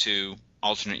automatically go to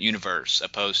alternate universe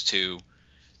opposed to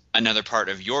another part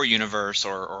of your universe,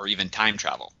 or even time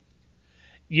travel?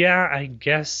 Yeah, I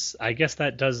guess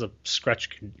that does scratch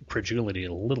credulity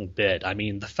a little bit. I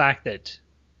mean, the fact that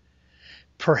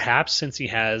perhaps since he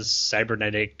has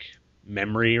cybernetic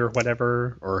memory or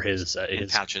whatever, or his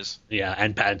pouches,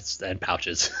 and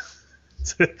pouches.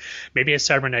 Maybe his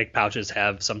cybernetic pouches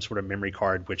have some sort of memory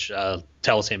card which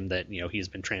tells him that he's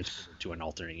been transferred to an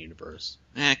alternate universe.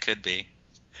 It could be.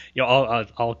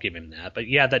 I'll give him that, but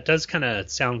yeah, that does kind of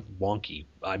sound wonky.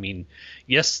 I mean,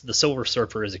 yes, the Silver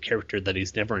Surfer is a character that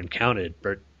he's never encountered,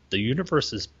 but the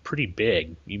universe is pretty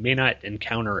big. You may not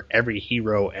encounter every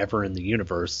hero ever in the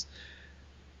universe.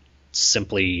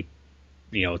 Simply,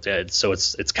 so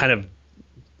it's kind of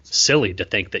silly to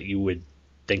think that you would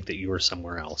think that you were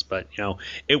somewhere else, but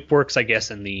it works, I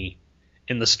guess, in the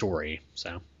story.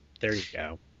 So there you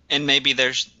go. And maybe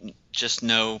there's just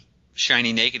no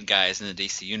shiny naked guys in the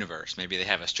DC universe. Maybe they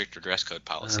have a stricter dress code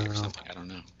policy or something. I don't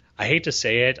know. I hate to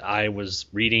say it. I was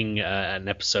reading I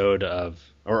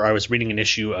was reading an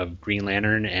issue of Green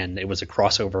Lantern, and it was a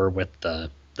crossover with the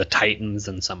Titans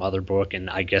and some other book, and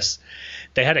I guess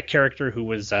they had a character who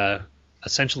was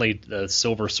essentially the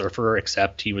Silver Surfer,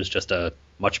 except he was just a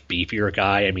much beefier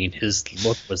guy. I mean, his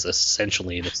look was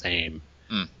essentially the same.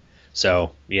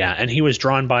 So yeah, and he was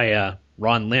drawn by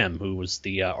Ron Lim, who was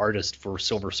the artist for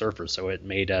Silver Surfer, so it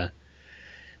made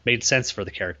made sense for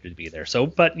the character to be there. So,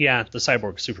 but yeah, the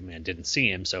cyborg Superman didn't see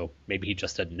him, so maybe he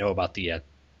just didn't know about the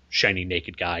shiny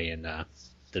naked guy in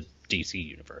the DC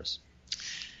universe.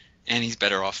 And he's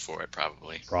better off for it,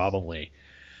 probably. Probably.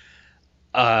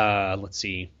 Let's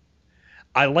see.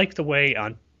 I like the way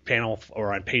on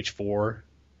page 4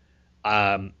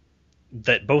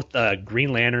 that both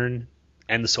Green Lantern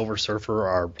and the Silver Surfer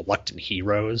are reluctant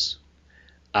heroes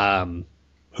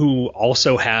who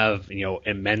also have,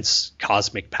 immense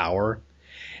cosmic power.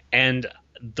 And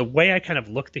the way I kind of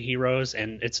look at the heroes,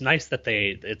 and it's nice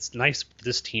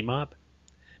this team up,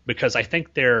 because I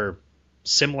think they're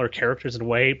similar characters in a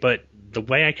way, but the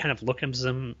way I kind of look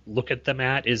at them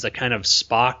is a kind of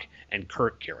Spock and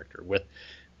Kirk character, with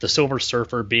the Silver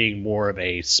Surfer being more of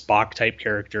a Spock type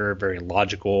character, very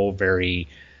logical, very,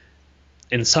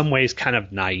 in some ways, kind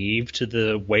of naive to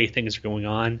the way things are going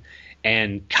on,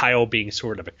 and Kyle being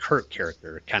sort of a Kirk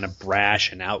character, kind of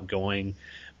brash and outgoing.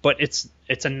 But it's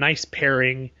a nice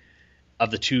pairing of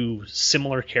the two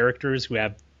similar characters who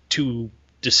have two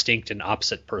distinct and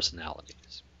opposite personalities.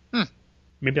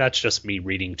 Maybe that's just me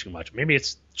reading too much. Maybe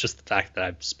it's just the fact that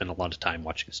I've spent a lot of time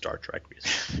watching Star Trek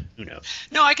recently. Who knows?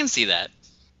 No, I can see that.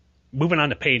 Moving on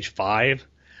to page 5,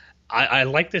 I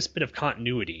like this bit of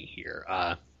continuity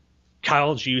here.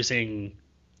 Kyle's using,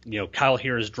 Kyle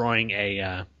here is drawing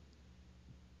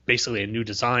basically a new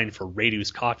design for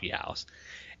Radu's coffee house.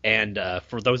 And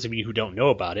for those of you who don't know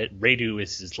about it, Radu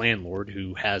is his landlord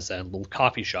who has a little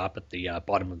coffee shop at the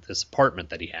bottom of this apartment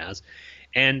that he has.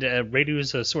 And Radu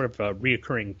is a sort of a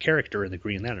reoccurring character in the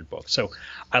Green Lantern book. So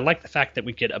I like the fact that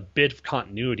we get a bit of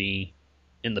continuity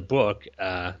in the book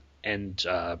and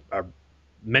a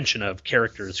mention of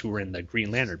characters who were in the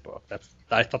Green Lantern book.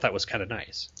 I thought that was kind of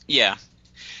nice. Yeah.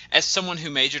 As someone who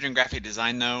majored in graphic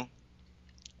design, though,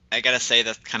 I got to say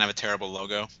that's kind of a terrible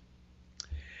logo.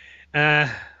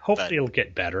 Hopefully it'll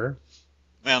get better.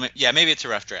 Well, yeah, maybe it's a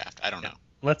rough draft. I don't know.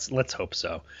 Let's hope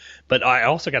so. But I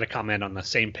also got a comment on the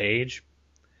same page.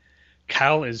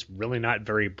 Kyle is really not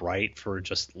very bright for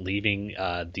just leaving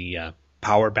the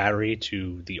power battery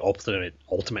to the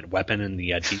ultimate weapon in the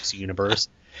DC universe,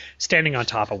 standing on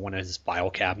top of one of his file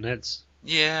cabinets.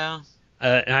 Yeah.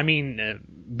 I mean,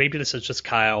 maybe this is just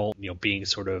Kyle, being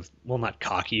sort of, well, not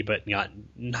cocky, but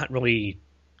not really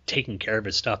taking care of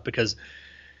his stuff, because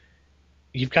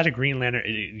you've got a Green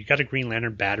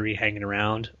Lantern battery hanging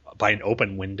around by an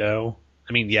open window.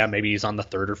 I mean, yeah, maybe he's on the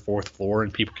 3rd or 4th floor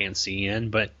and people can't see in,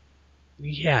 but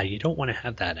yeah, you don't want to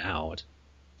have that out.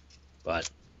 But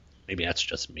maybe that's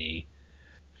just me.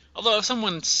 Although if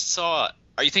someone saw,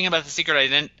 are you thinking about the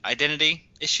secret identity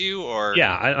issue, or?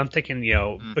 Yeah, I'm thinking,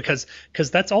 because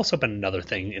that's also been another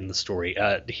thing in the story.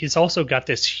 He's also got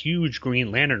this huge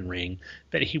Green Lantern ring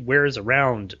that he wears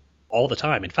around all the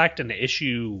time. In fact, in the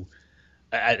issue,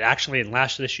 actually in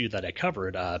last issue that I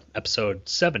covered, episode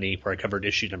 70, where I covered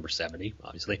issue number 70,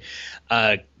 obviously,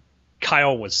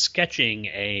 Kyle was sketching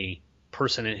a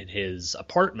person in his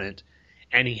apartment,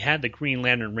 and he had the Green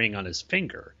Lantern ring on his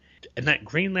finger. And that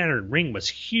Green Lantern ring was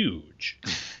huge.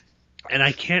 And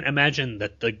I can't imagine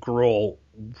that the girl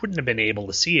wouldn't have been able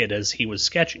to see it as he was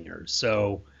sketching her.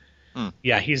 So,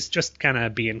 yeah, he's just kind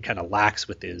of being kind of lax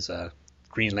with his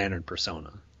Green Lantern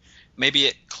persona. Maybe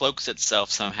it cloaks itself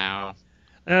somehow.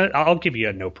 I'll give you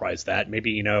a no prize that.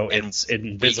 Maybe, it's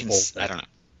invisible. I don't know.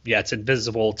 Yeah, it's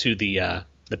invisible to the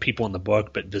people in the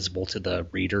book, but visible to the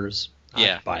readers.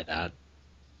 Yeah. I'd buy that.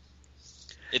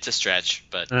 It's a stretch,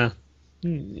 but...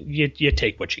 You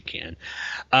take what you can.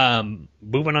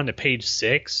 Moving on to page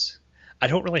 6, I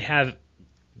don't really have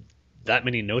that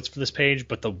many notes for this page,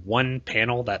 but the one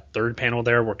panel, that third panel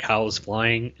there where Kyle is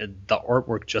flying, the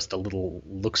artwork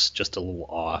looks just a little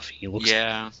off. He looks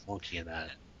wonky in that.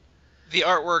 The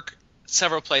artwork,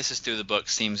 several places through the book,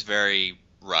 seems very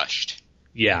rushed.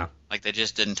 Yeah, like they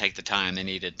just didn't take the time they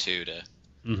needed to.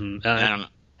 Mm-hmm. I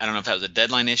don't know if that was a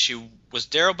deadline issue. Was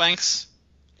Darryl Banks?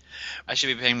 I should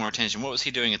be paying more attention. What was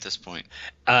he doing at this point?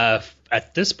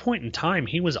 At this point in time,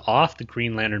 he was off the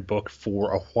Green Lantern book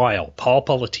for a while. Paul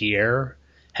Pelletier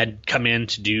had come in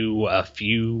to do a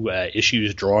few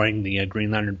issues drawing the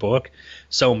Green Lantern book.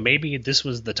 So maybe this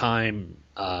was the time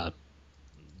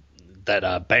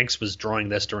that Banks was drawing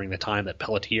this during the time that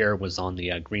Pelletier was on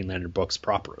the Green Lantern books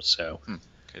proper. So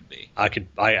could be.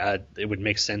 It would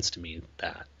make sense to me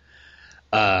that.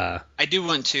 I do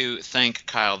want to thank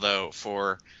Kyle, though,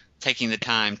 for taking the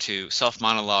time to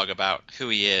self-monologue about who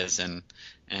he is and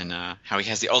how he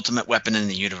has the ultimate weapon in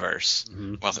the universe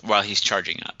while he's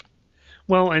charging up.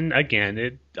 Well, and again,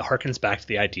 it harkens back to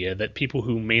the idea that people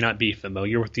who may not be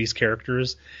familiar with these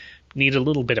characters need a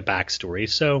little bit of backstory.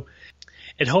 So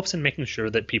it helps in making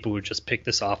sure that people who just pick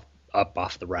this up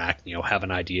off the rack, have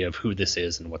an idea of who this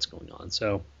is and what's going on.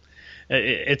 So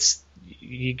it's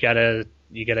you gotta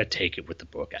take it with the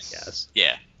book, I guess.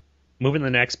 Yeah. Moving to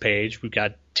the next page, we've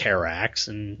got Terrax,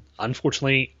 and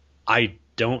unfortunately, I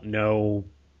don't know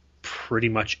pretty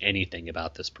much anything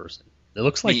about this person. It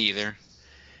looks like me either.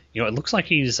 It looks like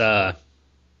he's got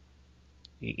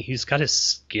his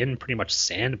skin pretty much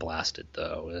sandblasted,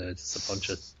 though. It's a bunch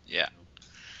of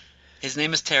His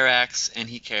name is Terrax, and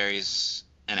he carries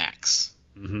an axe.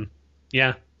 Mm-hmm.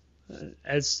 Yeah,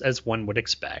 as one would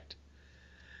expect.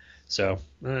 So,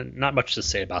 not much to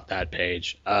say about that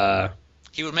page.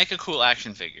 He would make a cool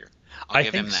action figure. I'll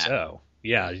give him that. So.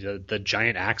 Yeah, the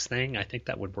giant axe thing, I think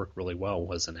that would work really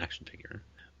well as an action figure.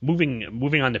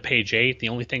 Moving on to page 8, the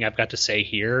only thing I've got to say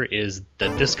here is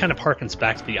that this kind of harkens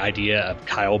back to the idea of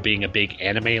Kyle being a big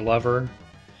anime lover.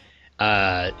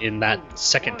 In that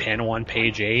second panel on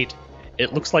page 8,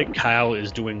 it looks like Kyle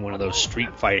is doing one of those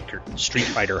Street Fighter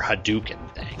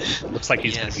Hadouken things. It looks like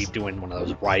he's going to be doing one of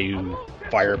those Ryu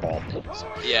fireball things.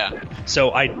 Yeah.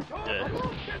 So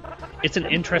it's an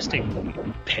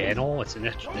interesting panel. It's an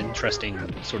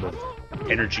interesting sort of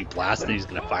energy blast that he's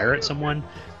going to fire at someone.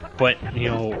 But,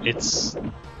 it's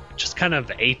just kind of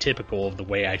atypical of the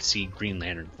way I see Green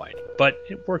Lantern fighting. But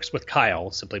it works with Kyle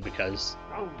simply because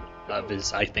of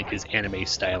his anime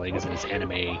stylings and his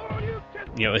anime,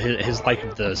 his like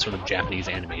of the sort of Japanese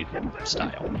anime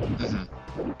style.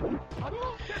 Mm-hmm.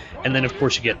 And then, of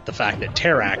course, you get the fact that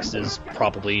Terrax is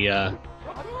probably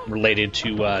related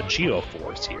to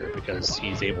Geoforce here because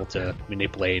he's able to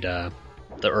manipulate the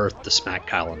Earth to smack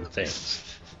Kyle in the face.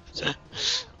 So,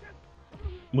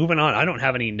 moving on, I don't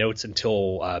have any notes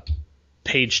until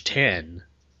page 10.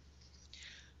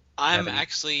 I'm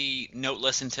actually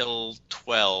noteless until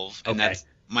 12, and okay. that's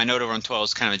my note over on 12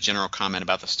 is kind of a general comment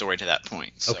about the story to that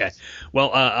point. So. Okay. Well,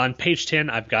 on page 10,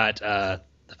 I've got the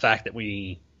fact that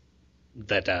we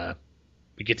get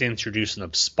to introduce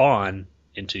of Spawn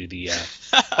into the.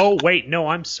 Oh wait, no,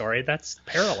 I'm sorry, that's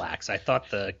Parallax. I thought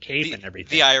the cape and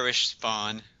everything. The Irish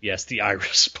Spawn. Yes, the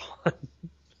Irish Spawn.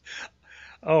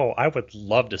 Oh, I would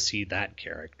love to see that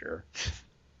character.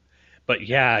 But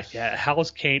yeah,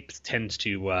 Hal's cape tends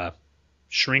to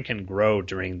shrink and grow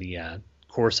during the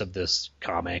course of this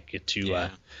comic to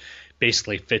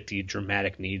basically fit the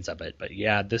dramatic needs of it. But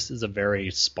yeah, this is a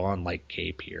very Spawn-like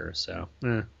cape here. So,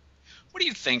 What do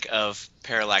you think of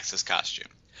Parallax's costume?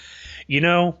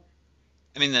 I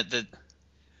mean, the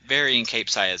varying cape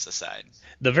size aside.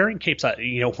 The varying cape size,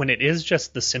 when it is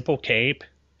just the simple cape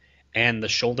and the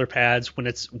shoulder pads, when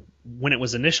it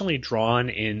was initially drawn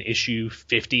in issue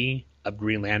 50 of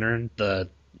Green Lantern, the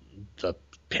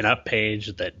pinup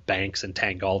page that Banks and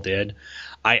Tangal did,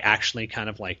 I actually kind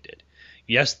of liked it.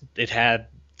 Yes, it had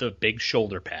the big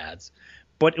shoulder pads,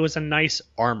 but it was a nice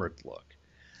armored look.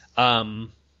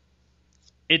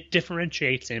 It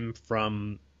differentiates him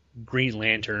from Green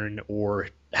Lantern or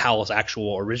Hal's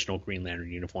actual original Green Lantern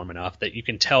uniform enough that you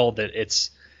can tell that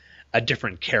it's a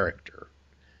different character.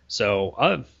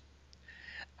 So,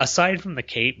 aside from the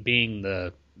cape being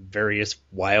the various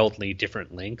wildly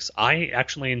different links, I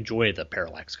actually enjoy the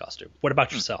Parallax costume. What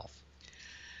about yourself?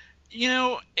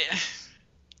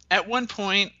 At one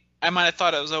point, I might have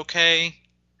thought it was okay,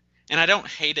 and I don't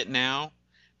hate it now,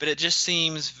 but it just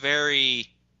seems it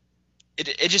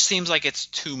just seems like it's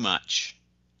too much.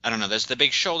 I don't know. There's the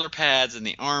big shoulder pads and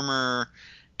the armor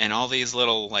and all these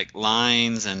little like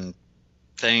lines and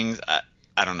things.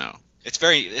 I don't know. It's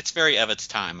very of its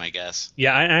time, I guess.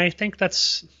 Yeah, I think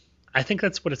that's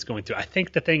what it's going through. I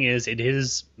think the thing is, it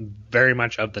is very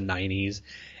much of the 90s,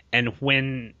 and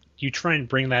when you try and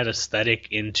bring that aesthetic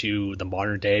into the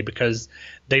modern day, because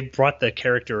they brought the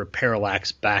character of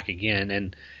Parallax back again,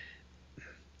 and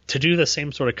to do the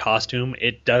same sort of costume,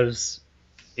 it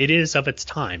is of its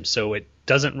time, so it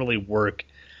doesn't really work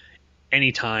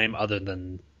any time other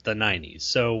than the 90s.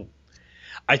 So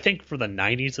I think for the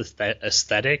 90s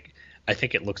aesthetic, I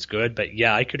think it looks good, but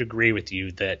yeah, I could agree with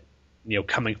you that,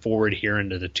 coming forward here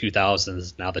into the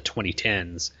 2000s, now the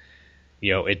 2010s,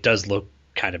 it does look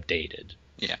kind of dated.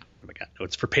 Yeah. I got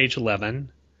notes for page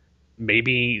 11.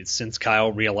 Maybe since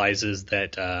Kyle realizes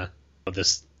that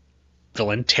this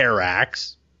villain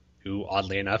Terrax, who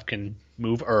oddly enough can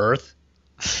move Earth,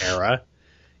 Terra,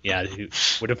 who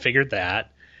would have figured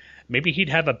that. Maybe he'd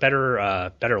have a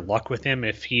better luck with him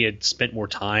if he had spent more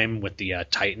time with the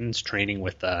Titans training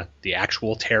with the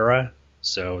actual Terra,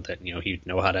 so that he'd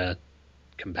know how to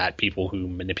combat people who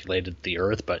manipulated the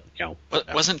Earth. But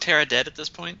wasn't Terra dead at this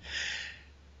point,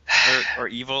 or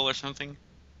evil or something?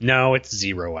 No, it's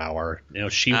 0 Hour.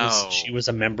 She was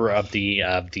a member of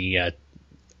the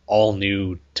all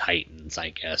new Titans, I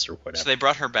guess, or whatever. So they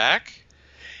brought her back?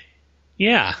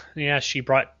 Yeah.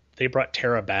 They brought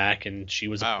Tara back, and she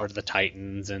was a part of the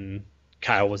Titans, and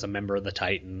Kyle was a member of the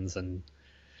Titans, and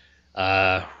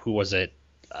who was it?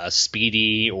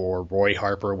 Speedy or Roy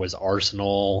Harper was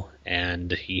Arsenal,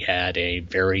 and he had a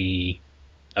very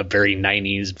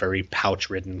 90s, very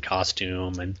pouch-ridden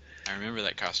costume, and I remember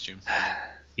that costume.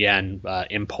 Yeah, and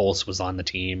Impulse was on the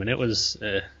team, and it was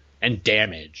and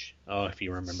Damage. Oh, if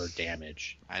you remember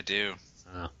Damage. I do.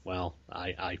 Well,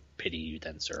 I pity you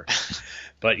then, sir.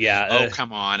 But yeah. Oh,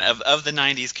 come on! Of the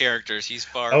 '90s characters, he's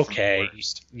far from the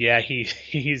worst. Yeah,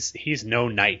 he's no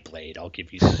Nightblade. I'll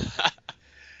give you that.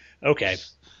 Okay,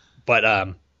 but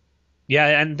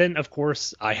yeah, and then of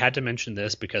course I had to mention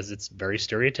this because it's very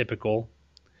stereotypical.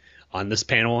 On this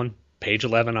panel, on page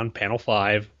 11, on panel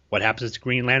 5, what happens to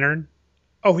Green Lantern?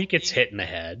 Oh, he gets hit in the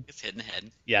head. Gets hit in the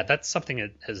head. Yeah, that's something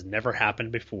that has never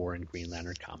happened before in Green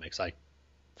Lantern comics. I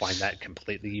find that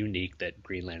completely unique that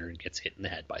Green Lantern gets hit in the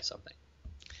head by something.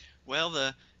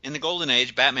 Well, in the Golden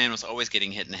Age, Batman was always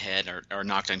getting hit in the head or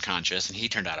knocked unconscious, and he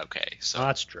turned out okay. So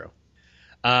that's true.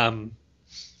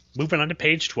 Moving on to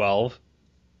page 12.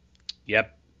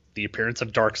 Yep, the appearance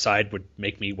of Darkseid would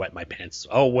make me wet my pants.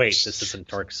 Oh wait, this isn't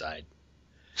Darkseid.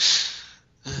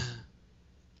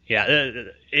 Yeah,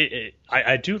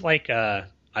 I do like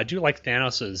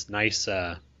Thanos's nice.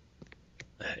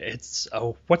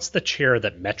 What's the chair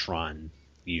that Metron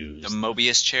used? The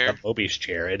Mobius chair. The Mobius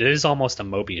chair. It is almost a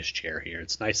Mobius chair here.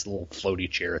 It's a nice little floaty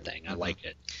chair thing. I like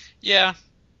it. Yeah,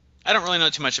 I don't really know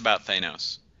too much about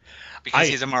Thanos because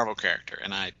he's a Marvel character,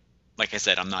 and like I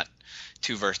said, I'm not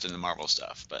too versed in the Marvel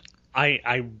stuff. But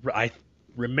I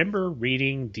remember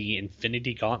reading the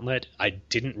Infinity Gauntlet. I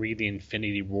didn't read the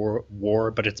Infinity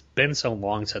War, but it's been so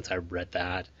long since I read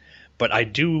that. But I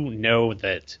do know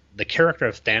that the character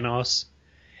of Thanos,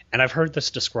 and I've heard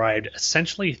this described,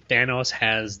 essentially Thanos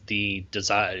has the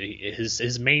desire,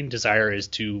 his main desire is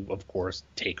to, of course,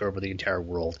 take over the entire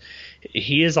world.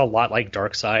 He is a lot like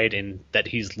Darkseid in that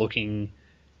he's looking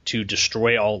to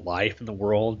destroy all life in the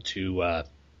world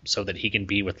so that he can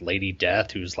be with Lady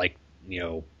Death, who's like,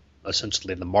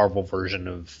 essentially the Marvel version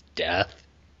of Death.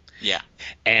 Yeah.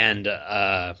 And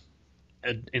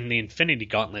in the Infinity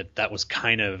Gauntlet, that was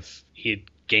kind of, he had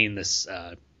gained this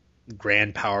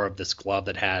grand power of this glove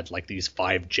that had like these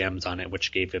 5 gems on it,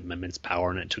 which gave him immense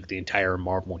power, and it took the entire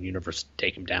Marvel universe to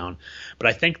take him down. But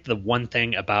I think the one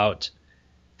thing about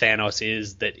Thanos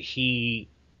is that he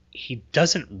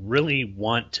doesn't really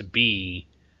want to be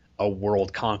a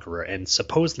world conqueror, and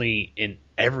supposedly in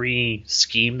every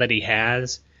scheme that he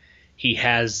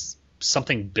has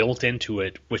something built into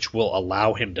it which will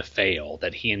allow him to fail,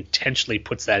 that he intentionally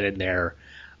puts that in there.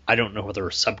 I don't know whether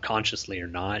subconsciously or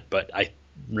not, but I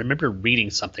remember reading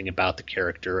something about the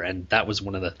character, and that was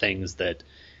one of the things that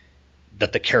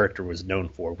the character was known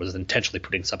for, was intentionally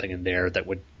putting something in there that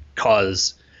would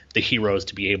cause the heroes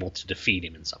to be able to defeat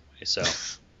him in some way. So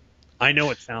I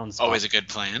know it sounds always a good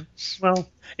plan. Well,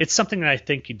 it's something that I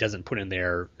think he doesn't put in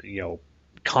there,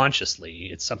 consciously.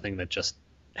 It's something that just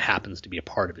happens to be a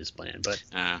part of his plan. But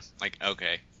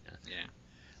okay, yeah.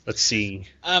 Let's see.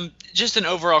 Just an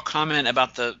overall comment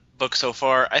about the book so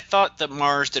far. I thought that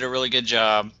Mars did a really good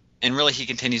job, and really he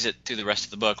continues it through the rest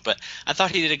of the book. But I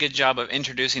thought he did a good job of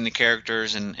introducing the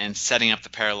characters and setting up the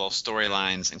parallel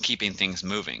storylines and keeping things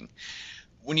moving.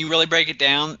 When you really break it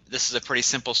down, this is a pretty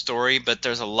simple story, but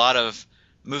there's a lot of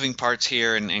moving parts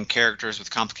here and characters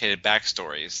with complicated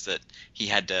backstories that he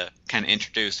had to kind of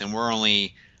introduce. And we're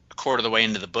only a quarter of the way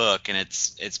into the book, and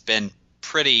it's been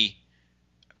pretty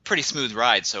smooth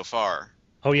ride so far.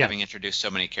 Oh yeah, having introduced so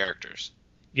many characters.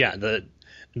 Yeah,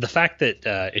 the fact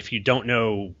that if you don't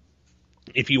know,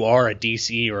 if you are a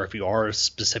DC or if you are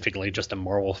specifically just a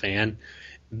Marvel fan,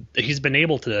 he's been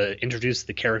able to introduce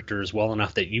the characters well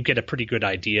enough that you get a pretty good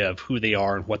idea of who they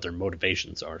are and what their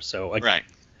motivations are. So right.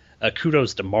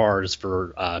 Kudos to Mars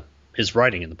for his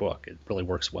writing in the book. It really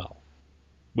works well.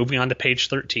 Moving on to page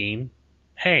 13.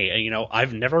 Hey,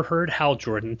 I've never heard Hal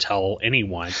Jordan tell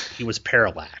anyone he was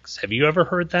Parallax. Have you ever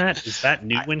heard that? Is that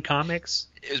new in comics?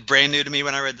 It was brand new to me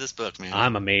when I read this book, man.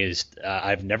 I'm amazed.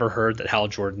 I've never heard that Hal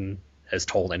Jordan has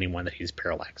told anyone that he's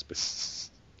Parallax. But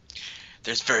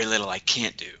there's very little I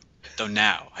can't do, though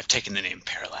now I've taken the name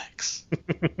Parallax.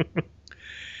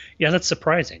 Yeah, that's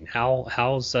surprising.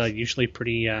 Hal's usually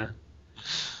pretty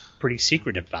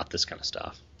secretive about this kind of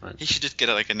stuff. He should just get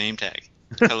a name tag.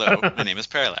 Hello, my name is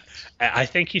Parallax. I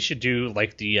think he should do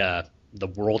like the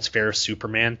World's Fair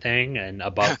Superman thing, and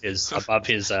above his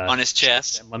on his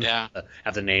chest,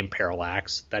 have the name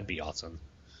Parallax. That'd be awesome.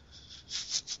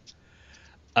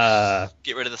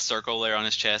 Get rid of the circle there on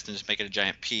his chest and just make it a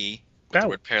giant P with the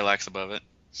word Parallax above it.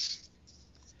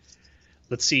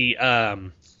 Let's see.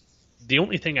 The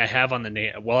only thing I have on the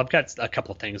name... Well, I've got a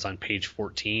couple of things on page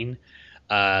 14.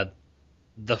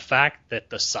 The fact that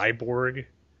the cyborg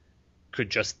could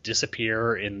just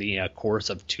disappear in the course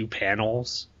of 2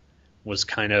 panels was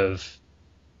kind of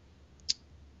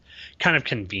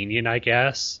convenient, I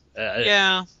guess.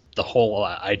 Yeah. The whole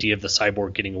idea of the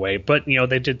cyborg getting away. But,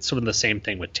 they did sort of the same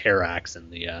thing with Terrax in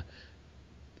the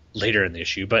later in the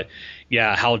issue. But,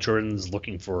 yeah, Hal Jordan's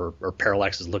looking for... Or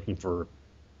Parallax is looking for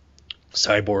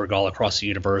Cyborg all across the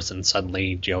universe, and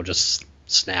suddenly, just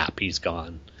snap, he's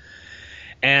gone.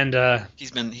 And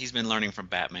he's been learning from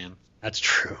Batman. That's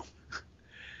true.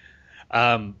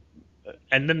 And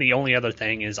then the only other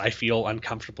thing is I feel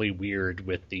uncomfortably weird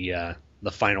with the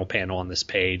final panel on this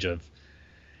page of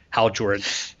Hal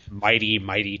Jordan's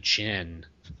mighty chin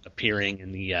appearing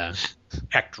in the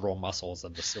pectoral muscles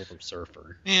of the Silver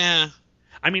Surfer. Yeah,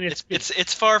 I mean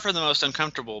it's far from the most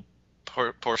uncomfortable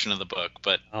portion of the book,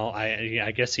 but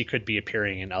I guess he could be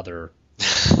appearing in other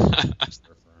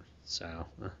so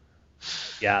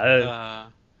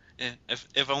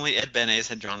if only Ed Benes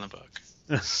had drawn the book.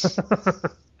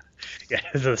 Yeah,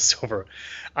 the Silver.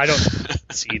 I don't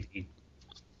see the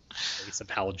face of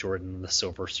Hal Jordan in the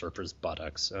Silver Surfer's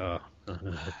buttocks. I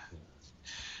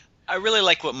really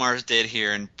like what Mars did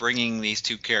here in bringing these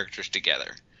 2 characters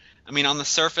together. I mean, on the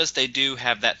surface, they do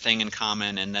have that thing in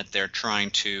common in that they're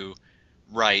trying to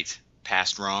right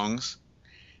past wrongs.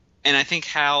 And I think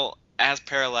Hal, as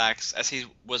Parallax, as he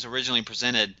was originally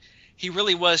presented, he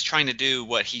really was trying to do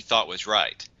what he thought was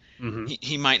right. Mm-hmm.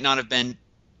 He might not have been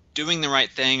doing the right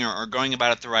thing or going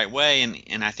about it the right way,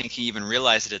 and I think he even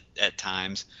realized it at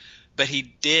times. But he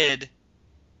did,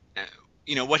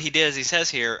 what he did, as he says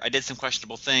here, I did some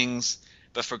questionable things,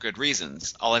 but for good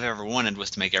reasons. All I've ever wanted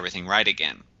was to make everything right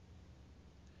again.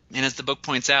 And as the book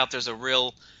points out, there's a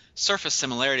real surface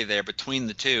similarity there between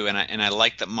the two, and I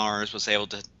like that Mars was able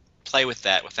to play with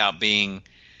that without being,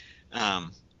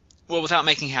 without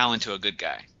making Hal into a good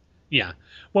guy. Yeah,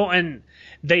 well, and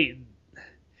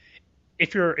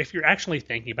if you're actually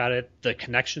thinking about it, the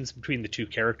connections between the 2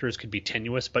 characters could be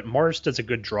tenuous, but Mars does a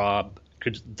good job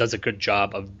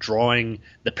of drawing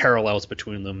the parallels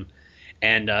between them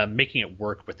and making it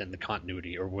work within the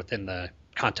continuity or within the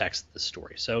context of the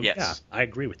story. So yes. Yeah, I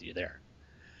agree with you there.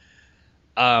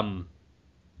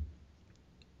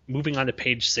 Moving on to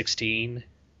page 16,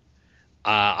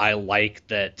 I like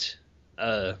that.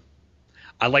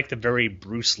 I like the very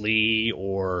Bruce Lee,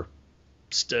 or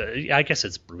I guess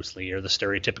it's Bruce Lee, or the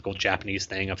stereotypical Japanese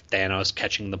thing of Thanos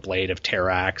catching the blade of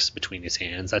Terrax between his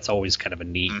hands. That's always kind of a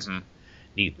neat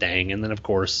thing. And then of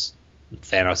course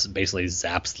Thanos basically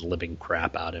zaps the living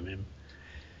crap out of him.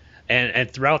 And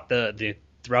throughout the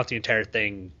entire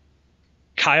thing,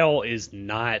 Kyle is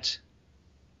not.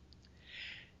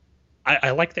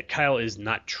 I like that Kyle is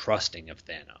not trusting of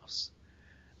Thanos.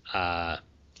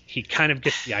 He kind of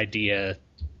gets the idea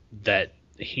that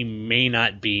he may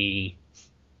not be.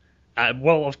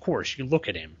 Well, of course, you look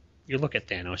at him. You look at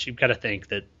Thanos. You've got to think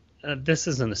that this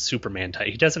isn't a Superman type.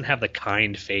 He doesn't have the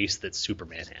kind face that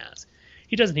Superman has.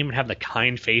 He doesn't even have the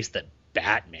kind face that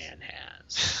Batman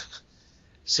has.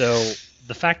 So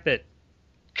the fact that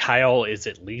Kyle is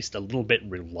at least a little bit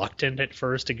reluctant at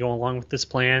first to go along with this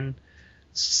plan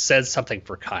says something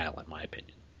for Kyle, in my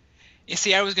opinion. You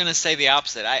see, I was going to say the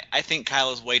opposite. I think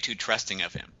Kyle is way too trusting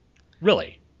of him.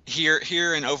 Really?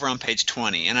 Here and over on page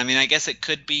 20. And I mean, I guess it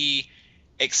could be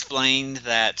explained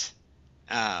that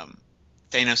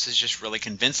Thanos is just really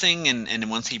convincing, and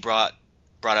once he brought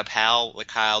up Hal, like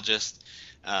Kyle just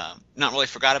not really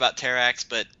forgot about Terrax,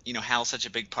 but Hal's such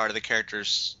a big part of the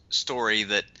character's story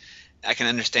that I can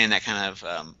understand that kind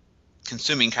of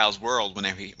consuming Kyle's world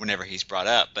whenever he's brought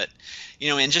up. But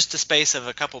in just the space of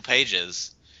a couple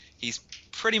pages, he's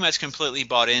pretty much completely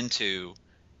bought into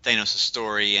Thanos'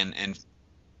 story and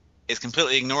is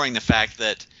completely ignoring the fact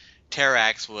that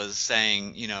Terrax was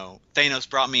saying, Thanos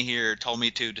brought me here, told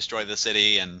me to destroy the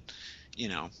city, and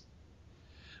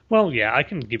Well, yeah, I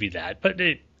can give you that, but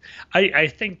I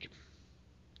think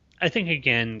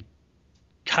again,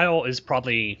 Kyle is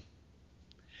probably.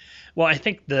 Well, I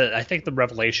think the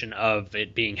revelation of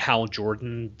it being Hal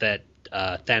Jordan that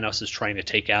Thanos is trying to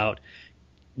take out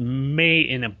may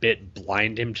in a bit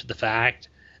blind him to the fact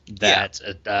that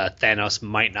Thanos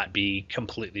might not be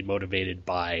completely motivated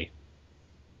by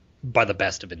the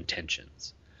best of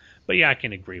intentions. But yeah, I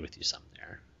can agree with you some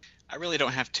there. I really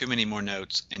don't have too many more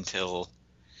notes until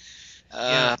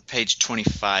page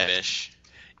 25-ish.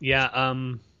 Yeah,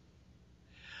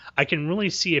 I can really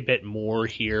see a bit more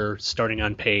here, starting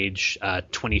on page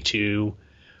 22,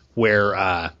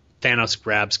 where Thanos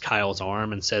grabs Kyle's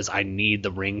arm and says, "I need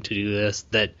the ring to do this."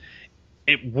 That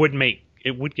it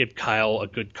would give Kyle a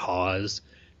good cause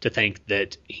to think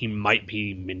that he might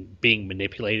be being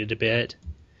manipulated a bit.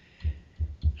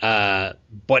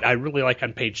 But I really like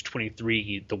on page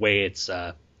 23 the way it's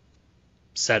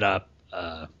set up,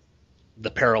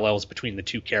 the parallels between the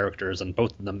two characters, and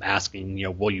both of them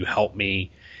asking, "Will you help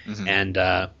me?" Mm-hmm.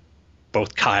 And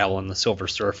both Kyle and the Silver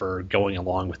Surfer going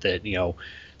along with it,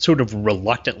 sort of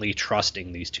reluctantly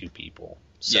trusting these two people.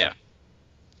 So yeah.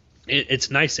 It's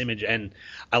a nice image, and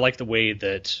I like the way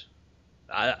that,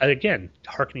 again,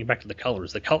 harkening back to the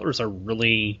colors are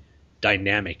really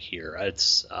dynamic here.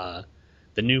 It's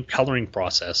the new coloring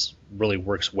process really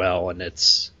works well, and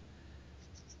it's,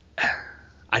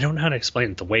 I don't know how to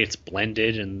explain it. The way it's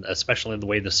blended, and especially the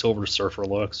way the Silver Surfer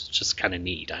looks, it's just kind of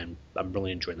neat. I'm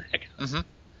really enjoying the heck out of it. Mm-hmm.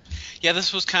 Yeah,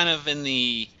 this was kind of in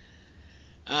the,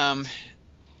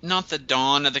 not the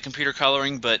dawn of the computer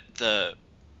coloring, but the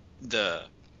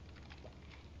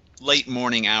late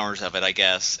morning hours of it, I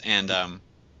guess, and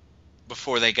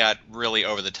before they got really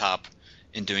over the top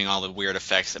in doing all the weird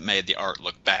effects that made the art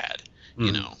look bad,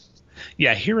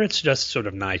 Yeah, here it's just sort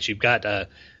of nice. You've got a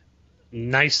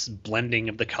nice blending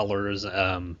of the colors,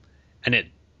 and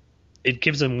it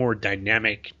gives a more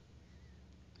dynamic,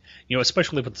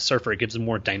 especially with the Surfer, it gives a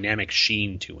more dynamic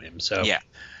sheen to him. So yeah,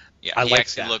 he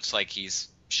actually looks like he's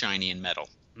shiny and metal.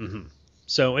 Mm-hmm.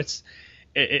 So it's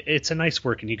a nice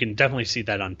work, and you can definitely see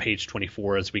that on page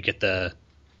 24 as we get the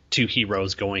two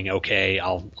heroes going, "Okay,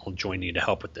 I'll join you to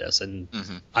help with this." And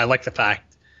I like the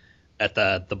fact at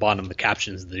the bottom of the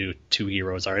captions, the two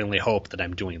heroes are, "I only hope that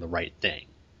I'm doing the right thing."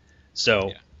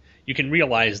 So you can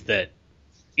realize that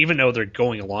even though they're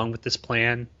going along with this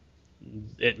plan,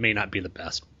 it may not be the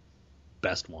best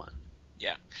one.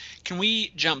 Yeah. Can we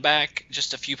jump back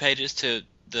just a few pages to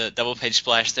the double page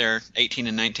splash there, 18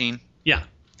 and 19? Yeah.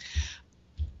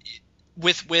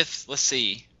 With let's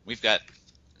see, we've got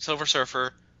Silver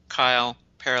Surfer, Kyle,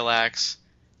 Parallax,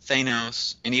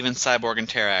 Thanos, and even Cyborg and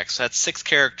Terrax. So that's 6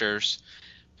 characters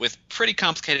with pretty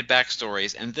complicated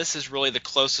backstories, and this is really the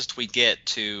closest we get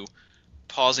to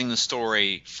pausing the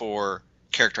story for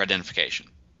character identification.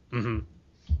 Mm-hmm.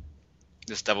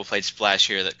 This double page splash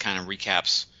here that kind of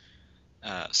recaps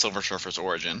Silver Surfer's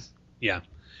origin. Yeah,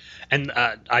 and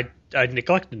I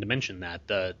neglected to mention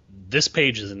that this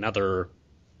page is another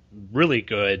really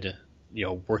good,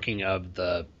 working of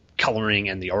the coloring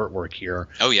and the artwork here.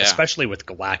 Oh yeah, especially with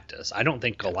Galactus. I don't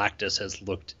think Galactus has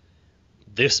looked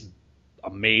this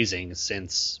amazing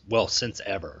since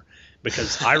ever,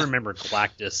 because I remember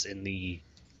Galactus in the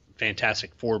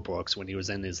Fantastic Four books when he was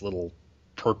in his little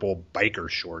purple biker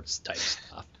shorts type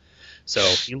stuff. So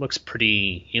he looks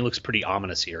pretty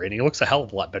ominous here, and he looks a hell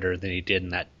of a lot better than he did in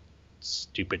that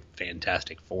stupid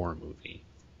Fantastic Four movie.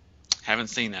 Haven't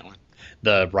seen that one.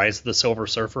 The Rise of the Silver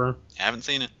Surfer? Haven't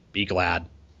seen it. Be glad.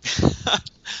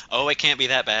 Oh, it can't be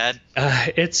that bad.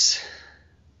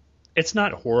 It's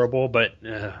not horrible, but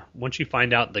once you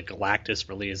find out that Galactus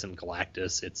really isn't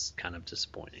Galactus, it's kind of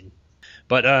disappointing.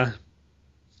 But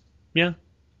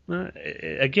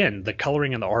again, the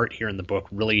coloring and the art here in the book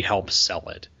really helps sell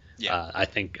it. Yeah. I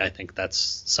think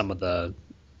that's some of the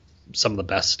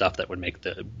best stuff that would make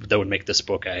this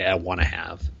book I want to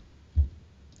have.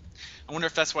 I wonder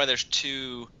if that's why there's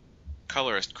 2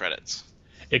 colorist credits.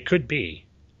 It could be.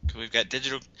 We've got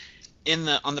digital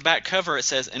on the back cover. It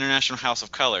says International House of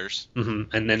Colors, and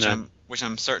then which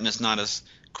I'm certain is not as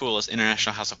cool as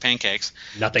International House of Pancakes.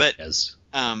 Nothing is.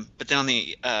 But then on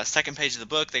the second page of the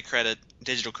book, they credit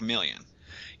Digital Chameleon.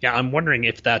 Yeah, I'm wondering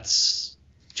if that's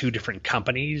 2 different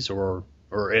companies, or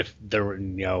if there,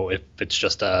 if it's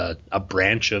just a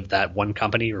branch of that one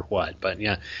company or what. But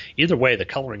yeah, either way, the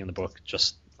coloring in the book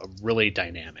just really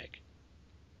dynamic.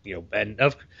 And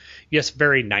yes,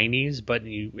 very 90s, but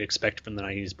you expect from the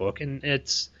 90s book, and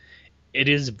it's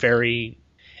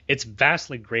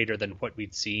vastly greater than what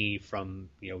we'd see from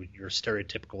your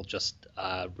stereotypical just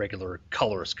regular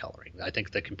colorist coloring. I think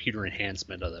the computer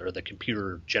enhancement or the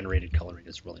computer generated coloring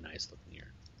is really nice looking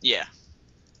here. Yeah.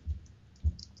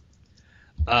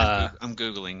 I'm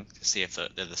Googling to see if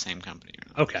they're the same company or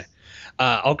not. Okay.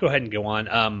 I'll go ahead and go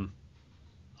on.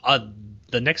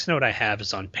 The next note I have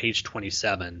is on page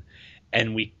 27,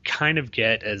 and we kind of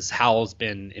get, as Hal's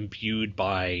been imbued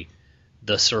by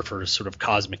the Surfer's sort of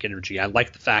cosmic energy. I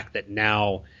like the fact that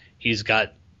now he's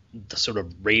got the sort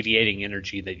of radiating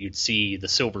energy that you'd see the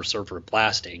Silver Surfer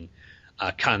blasting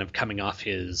kind of coming off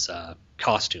his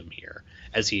costume here.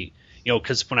 As he,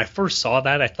 because when I first saw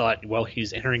that, I thought, well,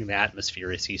 he's entering the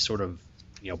atmosphere as he sort of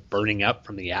burning up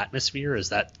from the atmosphere. Is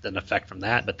that an effect from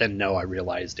that? But then no, I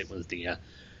realized it was the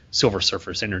Silver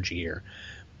Surfer's energy here.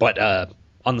 But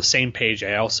on the same page,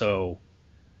 I also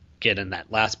get in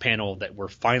that last panel that we're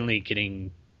finally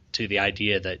getting to the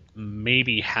idea that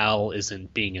maybe Hal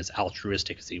isn't being as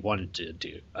altruistic as he wanted to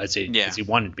do, as he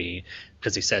wanted to be,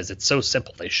 because he says it's so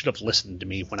simple. They should have listened to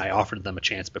me when I offered them a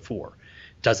chance before.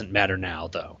 Doesn't matter now,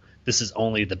 though. This is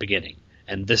only the beginning,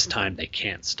 and this time they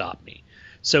can't stop me.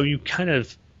 So you kind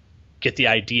of get the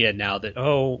idea now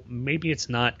that, maybe it's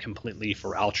not completely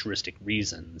for altruistic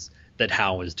reasons that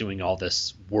Hal is doing all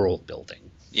this world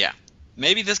building. Yeah.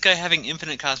 Maybe this guy having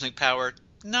infinite cosmic power,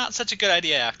 not such a good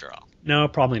idea after all. No,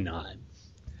 probably not.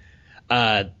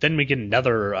 Then we get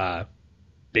another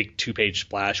big 2-page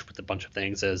splash with a bunch of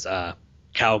things as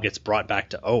Cal gets brought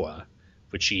back to Oa,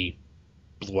 which he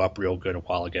blew up real good a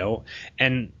while ago.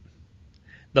 And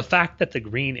the fact that the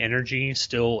green energy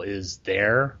still is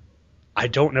there, I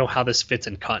don't know how this fits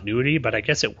in continuity, but I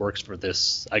guess it works for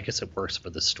this. I guess it works for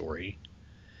this story.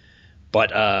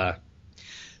 But I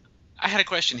had a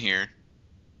question here.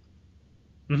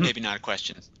 Mm-hmm. Maybe not a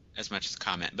question as much as a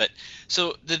comment. But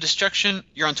so the destruction,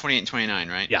 you're on 28 and 29,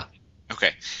 right? Yeah.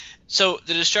 Okay. So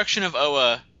the destruction of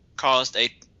Oa caused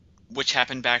which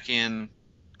happened back in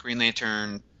Green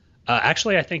Lantern.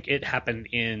 Actually, I think it happened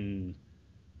in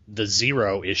the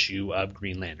 0 issue of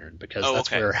Green Lantern, because that's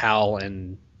where Hal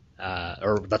and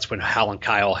that's when Hal and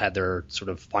Kyle had their sort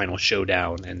of final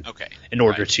showdown, and in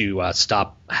order to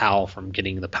stop Hal from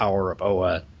getting the power of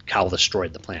Oa, Kyle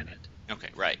destroyed the planet. Okay,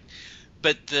 right.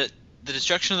 But the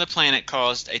destruction of the planet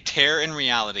caused a tear in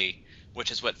reality, which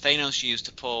is what Thanos used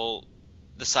to pull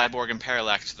the Cyborg and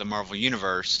Parallax to the Marvel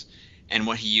Universe, and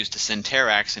what he used to send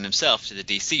Terrax and himself to the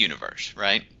DC Universe,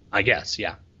 right? I guess,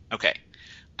 yeah. Okay.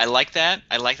 I like that.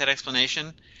 I like that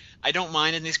explanation. I don't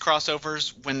mind in these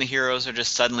crossovers when the heroes are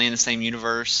just suddenly in the same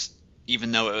universe,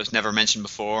 even though it was never mentioned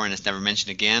before and it's never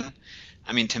mentioned again.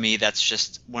 I mean, to me, that's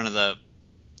just one of the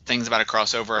things about a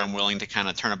crossover I'm willing to kind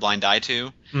of turn a blind eye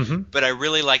to. Mm-hmm. But I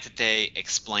really like that they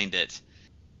explained it.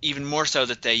 Even more so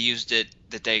that they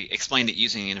explained it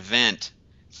using an event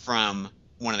from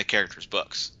one of the characters'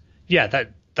 books. Yeah,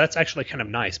 that's actually kind of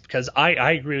nice, because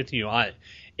I agree with you.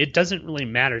 It doesn't really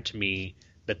matter to me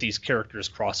that these characters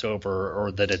cross over,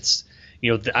 or that it's,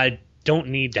 I don't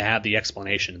need to have the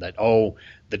explanation that,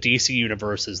 the DC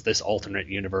universe is this alternate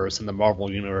universe and the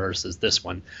Marvel universe is this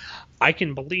one. I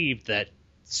can believe that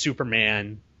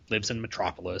Superman lives in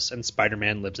Metropolis and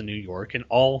Spider-Man lives in New York, and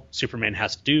all Superman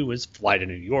has to do is fly to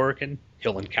New York and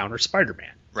he'll encounter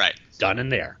Spider-Man. Right. Done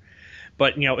and there.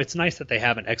 But, it's nice that they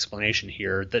have an explanation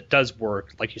here that does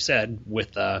work, like you said,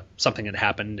 with something that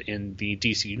happened in the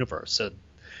DC universe.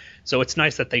 So it's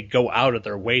nice that they go out of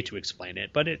their way to explain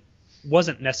it, but it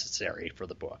wasn't necessary for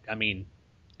the book. I mean,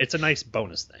 it's a nice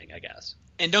bonus thing, I guess.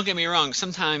 And don't get me wrong,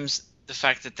 sometimes the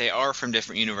fact that they are from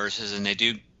different universes and they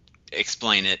do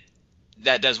explain it,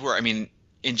 that does work. I mean,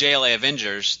 in JLA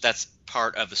Avengers, that's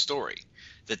part of the story,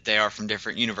 that they are from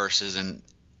different universes, and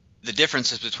the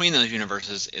differences between those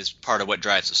universes is part of what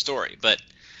drives the story. But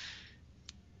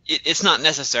it's not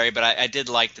necessary, but I did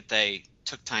like that they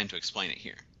took time to explain it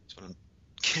here.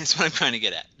 That's what I'm trying to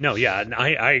get at. No, yeah, and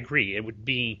I agree. It would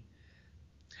be,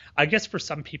 I guess for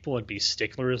some people it'd be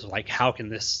sticklers, like how can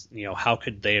this, how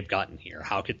could they have gotten here?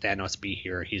 How could Thanos be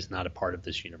here? He's not a part of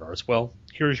this universe. Well,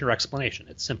 here's your explanation.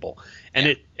 It's simple.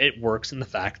 And it works in the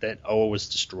fact that Oa was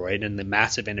destroyed, and the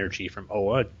massive energy from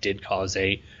Oa did cause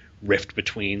a rift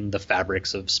between the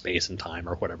fabrics of space and time,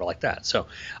 or whatever like that. So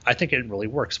I think it really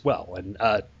works well. And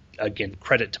again,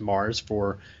 credit to Mars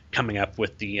for coming up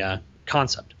with the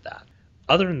concept of that.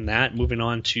 Other than that, moving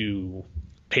on to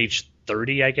page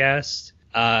 30, I guess,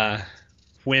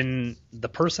 when the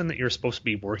person that you're supposed to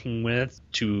be working with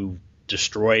to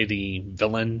destroy the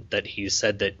villain that he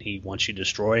said that he wants you to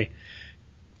destroy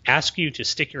asks you to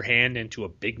stick your hand into a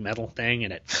big metal thing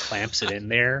and it clamps it in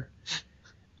there,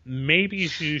 maybe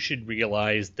you should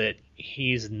realize that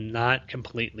he's not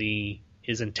completely,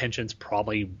 his intentions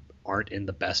probably aren't in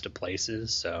the best of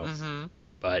places. So,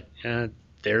 but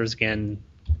there's again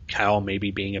Kyle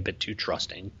maybe being a bit too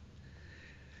trusting.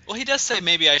 Well, he does say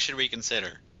maybe I should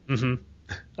reconsider. Mm-hmm.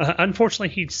 Unfortunately,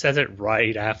 he says it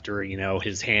right after,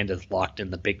 his hand is locked in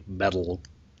the big metal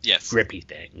grippy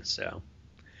thing. So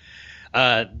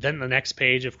then the next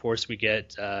page, of course, we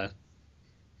get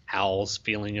Hal's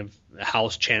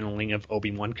channeling of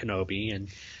Obi-Wan Kenobi, and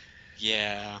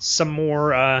some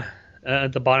more.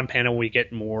 At the bottom panel, we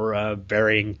get more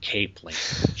varying cape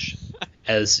language.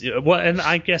 As well, and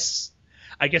I guess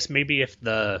maybe if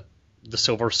the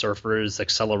Silver Surfer is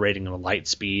accelerating at a light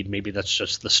speed, maybe that's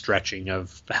just the stretching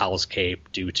of Hal's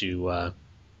cape due to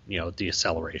the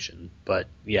acceleration. But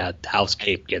yeah, Hal's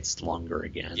cape gets longer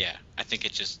again. Yeah, I think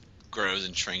it just grows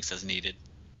and shrinks as needed.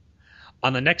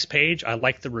 On the next page, I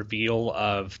like the reveal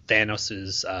of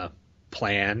Thanos'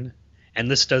 plan,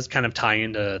 and this does kind of tie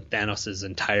into Thanos'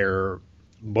 entire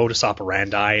modus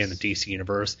operandi in the DC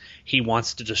universe. He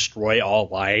wants to destroy all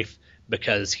life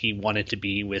because he wanted to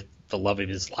be with the love of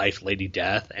his life, Lady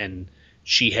Death, and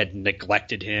she had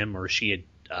neglected him, or she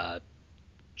had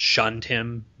shunned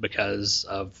him because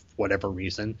of whatever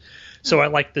reason. So I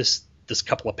like this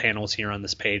couple of panels here on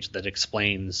this page that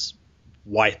explains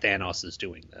why Thanos is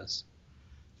doing this.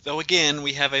 Though again,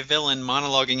 we have a villain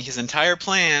monologuing his entire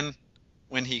plan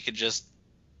when he could just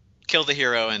kill the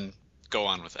hero and go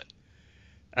on with it.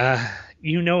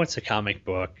 It's a comic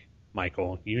book,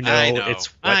 Michael. I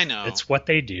know. It's what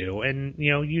they do, and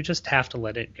you just have to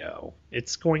let it go.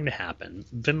 It's going to happen.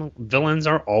 Villains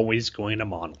are always going to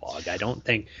monologue. I don't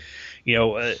think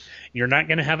you're not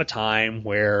going to have a time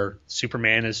where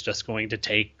Superman is just going to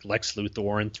take Lex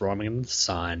Luthor and throw him in the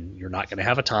sun. You're not going to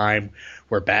have a time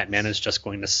where Batman is just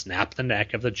going to snap the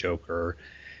neck of the Joker.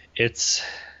 It's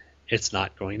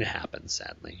not going to happen,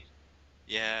 sadly.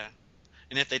 Yeah.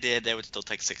 And if they did, they would still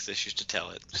take 6 issues to tell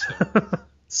it. So.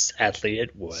 Sadly,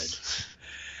 it would.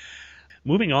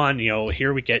 Moving on,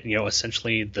 here we get,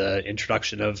 essentially the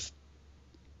introduction of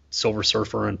Silver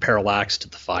Surfer and Parallax to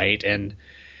the fight, and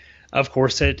of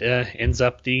course it ends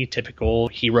up the typical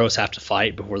heroes have to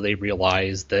fight before they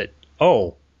realize that,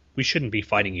 we shouldn't be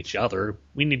fighting each other.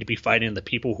 We need to be fighting the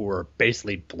people who are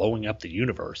basically blowing up the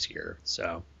universe here.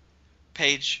 So,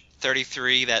 page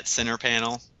 33, that center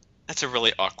panel, that's a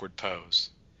really awkward pose.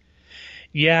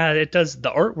 Yeah, it does. The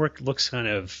artwork looks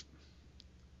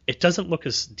it doesn't look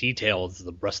as detailed as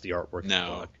the rest of the artwork in the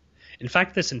book. In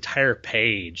fact, this entire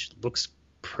page looks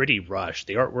pretty rushed.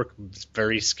 The artwork is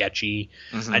very sketchy.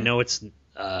 Mm-hmm. I know it's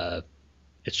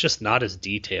just not as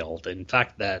detailed. In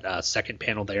fact, that second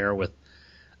panel there with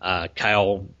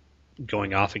Kyle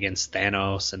going off against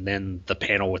Thanos, and then the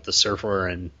panel with the Surfer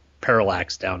and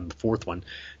Parallax down in the fourth one,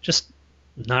 just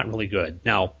not really good.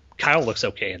 Now, Kyle looks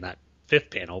okay in that fifth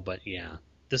panel, but yeah,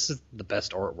 this is the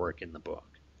best artwork in the book.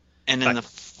 And in the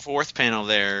fourth panel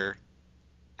there,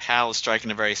 Hal is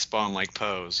striking a very Spawn-like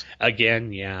pose.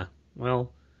 Again, yeah.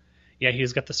 Well, yeah,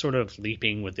 he's got the sort of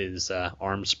leaping with his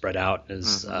arms spread out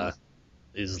and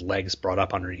his legs brought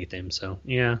up underneath him. So,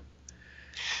 yeah.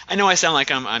 I know I sound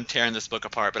like I'm tearing this book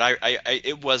apart, but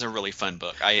it was a really fun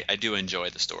book. I do enjoy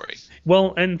the story.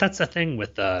 Well, and that's the thing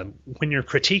with when you're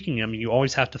critiquing them, you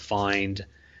always have to find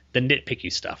the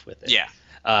nitpicky stuff with it. Yeah.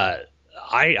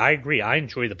 I agree. I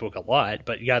enjoy the book a lot,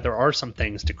 but yeah, there are some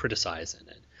things to criticize in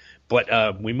it.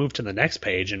 But we move to the next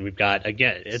page, and we've got,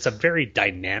 again, it's a very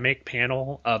dynamic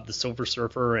panel of the Silver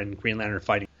Surfer and Green Lantern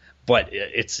fighting. But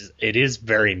it is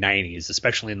very 90s,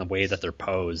 especially in the way that they're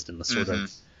posed and the sort of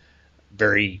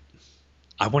very,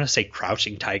 I want to say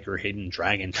crouching tiger, hidden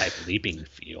dragon type leaping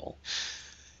feel.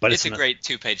 But it's a great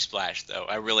 2-page splash, though.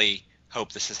 I really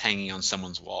hope this is hanging on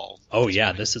someone's wall. Oh,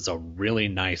 yeah, this is a really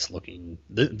nice looking,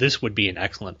 this would be an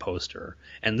excellent poster.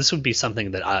 And this would be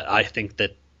something that I think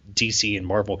that DC and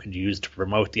Marvel could use to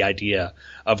promote the idea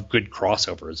of good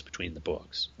crossovers between the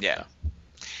books. Yeah.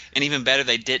 And even better,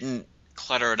 they didn't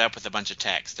clutter it up with a bunch of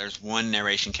text. There's one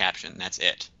narration caption. That's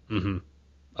it. Mm-hmm.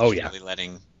 Oh, yeah.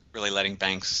 Really letting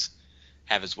Banks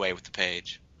have his way with the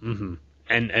page. Mm-hmm.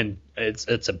 And it's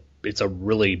a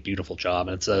really beautiful job.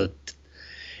 And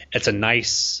it's a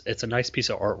nice piece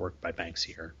of artwork by Banks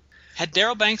here. Had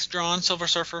Darryl Banks drawn Silver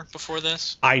Surfer before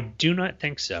this? I do not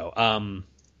think so.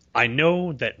 I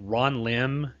know that Ron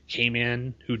Lim came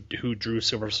in, who drew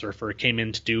Silver Surfer, came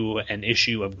in to do an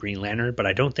issue of Green Lantern, but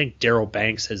I don't think Darryl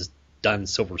Banks has done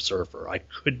Silver Surfer. I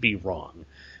could be wrong,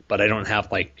 but I don't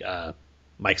have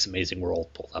Mike's Amazing World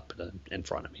pulled up in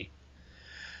front of me.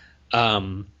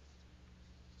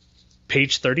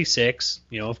 Page 36,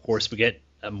 of course, we get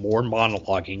more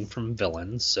monologuing from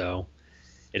villains, so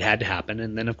it had to happen.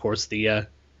 And then, of course, the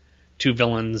two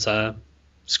villains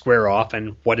square off,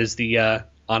 and what is the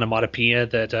onomatopoeia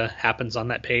that happens on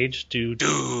that page to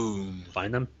Doom.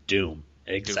 Find them? Doom.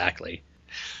 Exactly.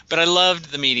 Doom. But I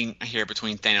loved the meeting here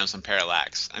between Thanos and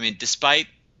Parallax. I mean, despite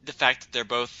the fact that they're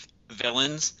both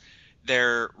villains,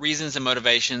 their reasons and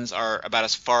motivations are about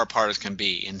as far apart as can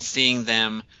be, and seeing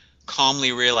them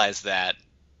calmly realize that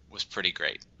was pretty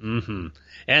great. Mm-hmm.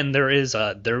 And there is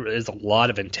a lot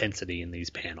of intensity in these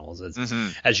panels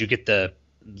as you get the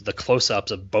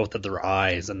close-ups of both of their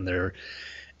eyes, and their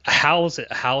Hal's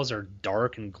are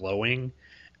dark and glowing,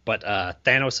 but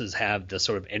Thanos's have the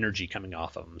sort of energy coming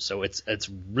off of them. So it's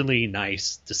really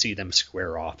nice to see them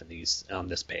square off on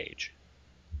this page.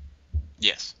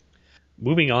 Yes.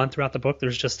 moving on throughout the book,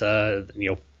 there's just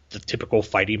the typical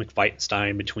fighty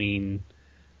McFightenstein between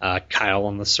Kyle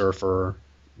and the Surfer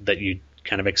that you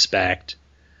kind of expect.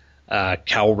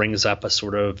 Kyle rings up a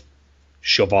sort of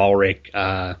chivalric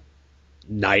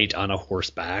knight on a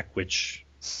horseback, which,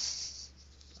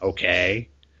 okay.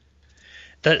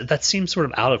 That seems sort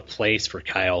of out of place for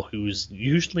Kyle, who's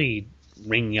usually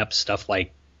ringing up stuff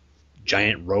like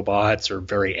giant robots or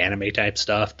very anime type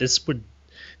stuff. This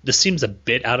seems a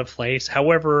bit out of place.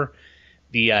 However,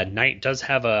 the knight does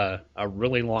have a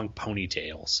really long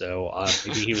ponytail, so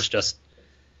maybe he was just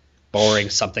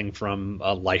borrowing something from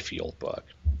a Liefeld book.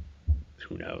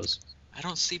 Who knows? I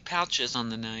don't see pouches on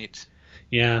the knight.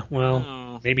 Yeah,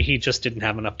 well, maybe he just didn't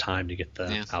have enough time to get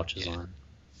the pouches on.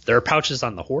 There are pouches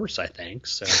on the horse, I think.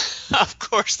 So Of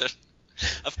course there's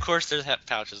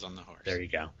pouches on the horse. There you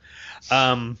go.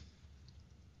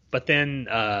 But then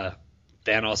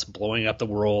Thanos blowing up the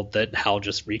world that Hal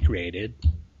just recreated.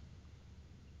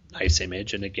 Nice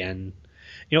image, and again,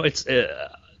 it's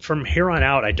from here on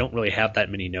out, I don't really have that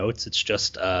many notes. It's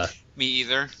just me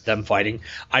either. Them fighting.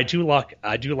 I do like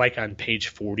on page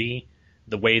 40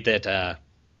 the way that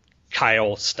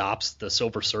Kyle stops the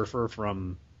Silver Surfer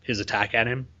from his attack at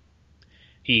him.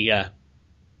 He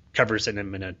covers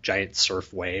him in a giant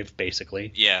surf wave,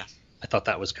 basically. Yeah. I thought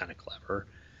that was kind of clever.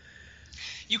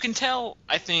 You can tell,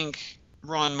 I think,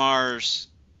 Ron Mars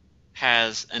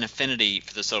has an affinity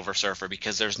for the Silver Surfer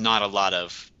because there's not a lot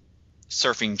of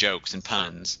surfing jokes and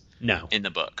puns in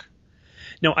the book.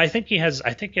 No, I think he has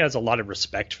a lot of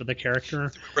respect for the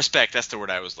character. Respect, that's the word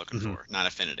I was looking for, not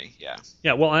affinity. Yeah.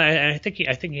 Yeah, well, I think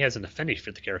he has an affinity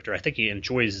for the character. I think he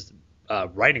enjoys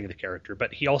writing the character,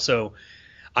 but he also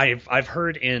I've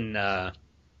heard in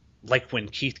like when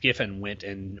Keith Giffen went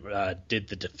and did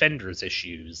the Defenders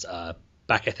issues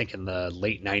back, I think in the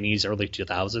late 90s, early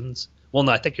 2000s. Well,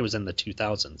 no, I think it was in the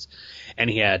 2000s. And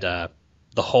he had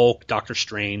the Hulk, Doctor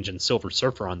Strange, and Silver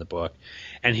Surfer on the book.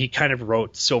 And he kind of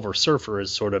wrote Silver Surfer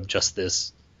as sort of just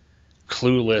this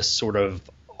clueless, sort of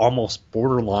almost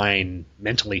borderline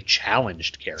mentally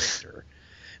challenged character.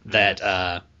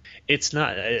 That it's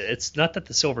not that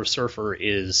the Silver Surfer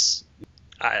is...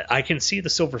 I can see the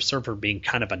Silver Surfer being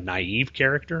kind of a naive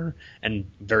character and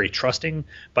very trusting,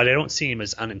 but I don't see him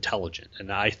as unintelligent.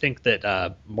 And I think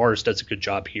that Mars does a good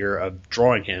job here of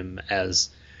drawing him as,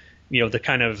 the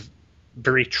kind of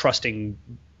very trusting,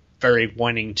 very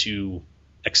wanting to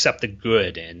accept the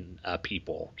good in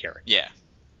people character. Yeah.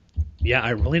 Yeah,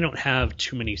 I really don't have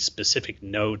too many specific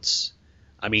notes.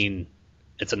 I mean,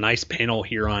 it's a nice panel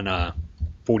here on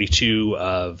 42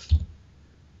 of...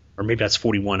 or maybe that's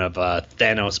 41 of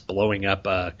Thanos blowing up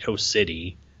Coast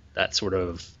City. That sort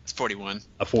of... It's 41.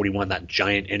 41, that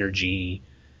giant energy,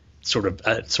 sort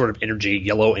of energy,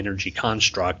 yellow energy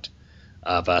construct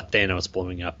of Thanos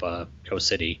blowing up Coast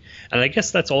City. And I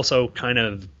guess that's also kind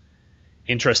of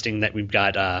interesting that we've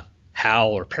got Hal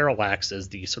or Parallax as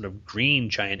the sort of green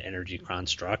giant energy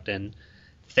construct and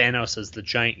Thanos as the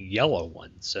giant yellow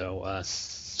one. So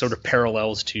sort of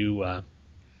parallels to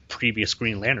previous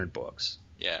Green Lantern books.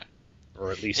 Yeah.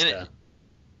 Or at least...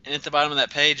 And at the bottom of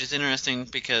that page is interesting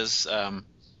because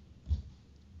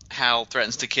Hal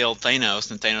threatens to kill Thanos,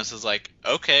 and Thanos is like,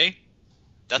 okay,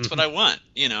 that's what I want,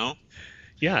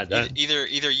 Yeah. Either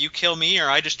you kill me or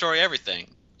I destroy everything.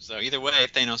 So either way,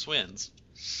 Thanos wins.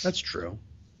 That's true.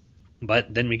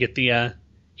 But then we get the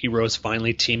heroes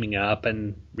finally teaming up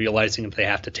and realizing that they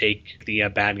have to take the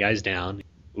bad guys down.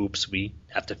 Oops, we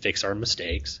have to fix our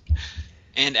mistakes.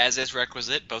 And as is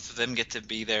requisite, both of them get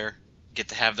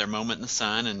to have their moment in the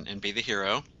sun and be the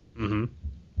hero. Mm-hmm.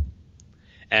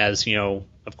 As,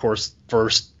 of course,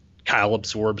 first Kyle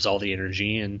absorbs all the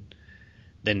energy and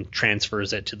then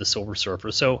transfers it to the Silver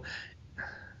Surfer. So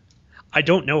I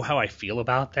don't know how I feel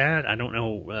about that. I don't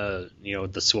know,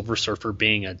 the Silver Surfer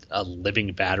being a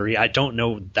living battery. I don't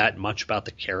know that much about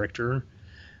the character,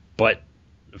 but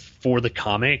for the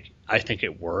comic, I think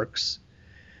it works.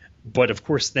 But of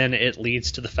course, then it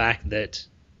leads to the fact that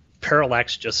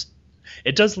Parallax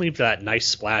it does leave that nice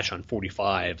splash on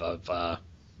 45 of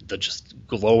the just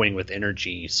glowing with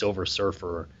energy Silver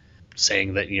Surfer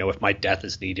saying that, if my death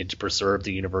is needed to preserve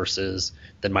the universes,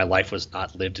 then my life was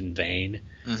not lived in vain.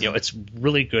 Mm-hmm. It's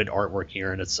really good artwork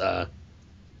here, and it's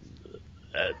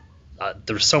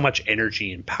there's so much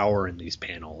energy and power in these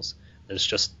panels. It's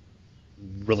just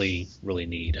really, really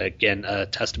neat. Again, a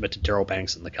testament to Darryl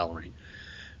Banks and the coloring.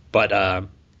 But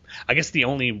I guess the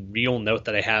only real note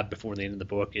that I have before the end of the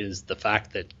book is the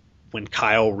fact that when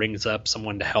Kyle rings up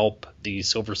someone to help the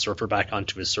Silver Surfer back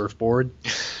onto his surfboard,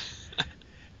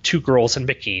 two girls in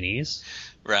bikinis.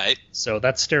 Right. So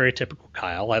that's stereotypical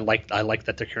Kyle. I like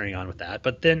that they're carrying on with that.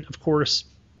 But then, of course,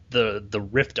 the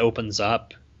rift opens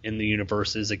up in the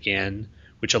universes again,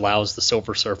 which allows the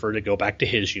Silver Surfer to go back to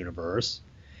his universe,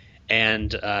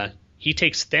 and he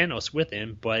takes Thanos with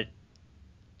him. But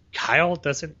Kyle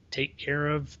doesn't take care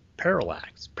of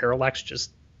Parallax. Parallax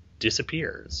just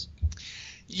disappears.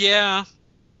 Yeah,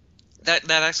 that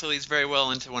actually leads very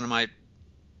well into one of my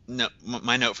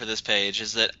note for this page,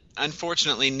 is that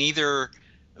unfortunately neither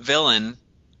villain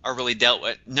are really dealt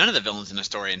with. None of the villains in the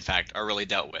story, in fact, are really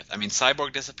dealt with. I mean,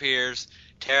 Cyborg disappears,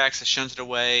 Terrax is shunted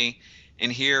away,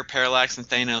 and here Parallax and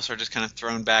Thanos are just kind of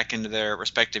thrown back into their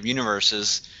respective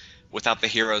universes without the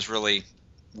heroes really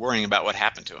worrying about what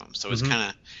happened to them. So it's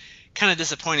kind of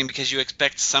disappointing, because you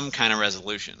expect some kind of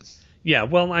resolution. Yeah,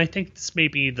 well, I think this may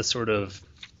be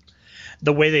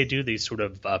the way they do these sort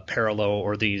of parallel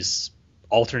or these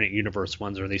alternate universe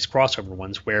ones or these crossover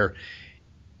ones, where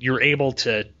you're able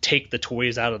to take the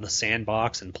toys out of the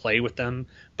sandbox and play with them,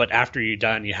 but after you're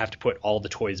done, you have to put all the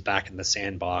toys back in the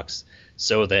sandbox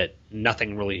so that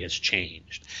nothing really has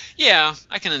changed. Yeah,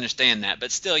 I can understand that, but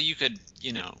still, you could,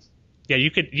 Yeah, you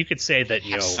could say that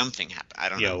something happen. I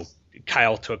don't know.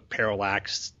 Kyle took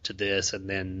Parallax to this, and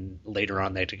then later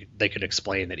on they could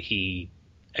explain that he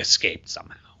escaped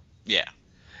somehow. Yeah.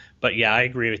 But yeah, I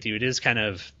agree with you. It is kind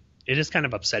of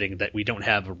upsetting that we don't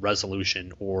have a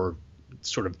resolution or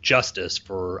sort of justice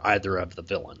for either of the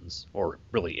villains, or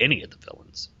really any of the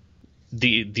villains.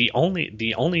 The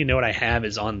only note I have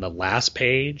is on the last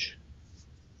page,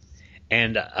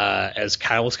 and as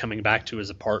Kyle's coming back to his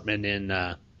apartment in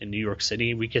New York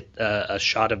City, we get a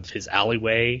shot of his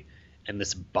alleyway and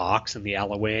this box in the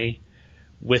alleyway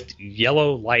with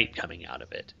yellow light coming out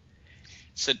of it.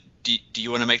 So do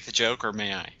you want to make the joke, or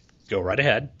may I? Go right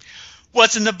ahead.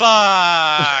 What's in the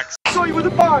box? I saw you with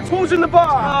the box. What was in the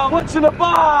box? What's in the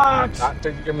box?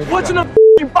 What's in the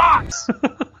f***ing box?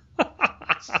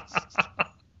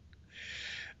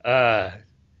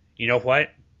 You know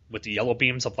what? With the yellow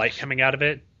beams of light coming out of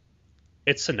it,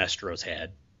 it's Sinestro's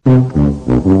head.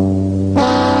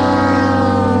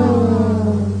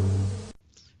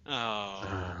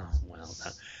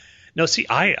 No, see,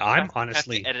 I'm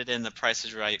honestly have to edit in the Price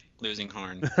is Right losing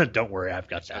horn. Don't worry, I've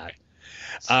got that.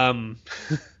 Okay.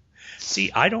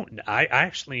 See, I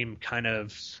actually am kind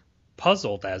of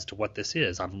puzzled as to what this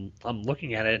is. I'm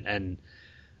looking at it, and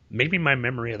maybe my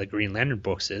memory of the Green Lantern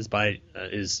books is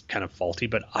kind of faulty,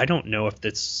 but I don't know if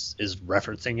this is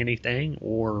referencing anything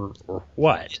or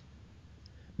what.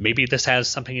 Maybe this has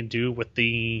something to do with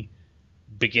the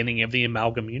beginning of the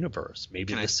Amalgam universe.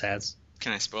 Maybe this has.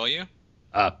 Can I spoil you?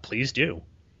 Please do.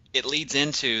 It leads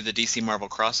into the DC Marvel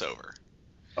crossover.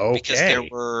 Okay. Because there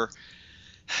were.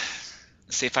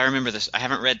 See if I remember this. I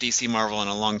haven't read DC Marvel in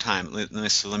a long time. Let me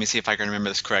see if I can remember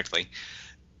this correctly.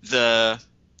 The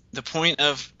point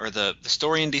of, or the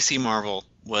story in DC Marvel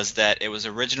was that it was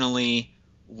originally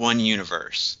one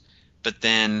universe, but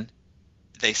then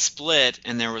they split,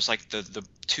 and there was like the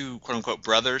two quote unquote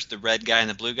brothers, the red guy and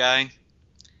the blue guy,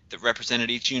 that represented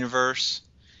each universe,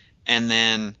 and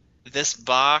then this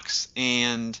box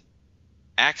and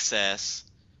Access,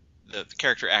 the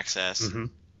character Access,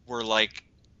 were like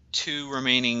two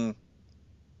remaining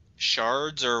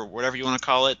shards, or whatever you want to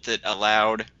call it, that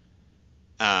allowed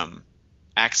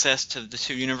access to the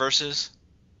two universes.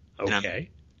 Okay.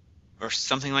 Or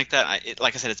something like that.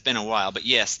 Like I said, it's been a while, but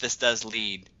yes, this does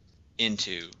lead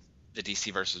into the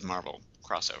DC versus Marvel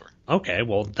crossover. Okay,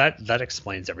 well that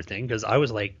explains everything, because I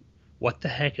was like, what the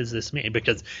heck is this mean?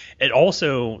 Because it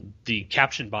also, the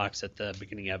caption box at the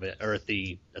beginning of it, or at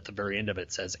the very end of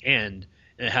it, says end,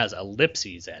 and it has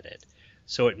ellipses at it.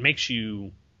 So it leads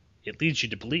you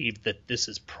to believe that this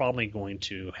is probably going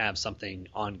to have something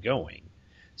ongoing.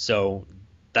 So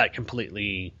that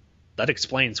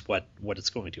explains what it's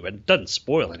going to. It doesn't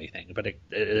spoil anything, but it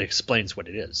explains what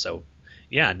it is. So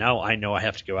yeah, now I know I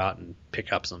have to go out and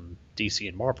pick up some DC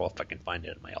and Marvel if I can find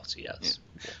it in my LCS.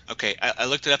 Yeah. Okay, I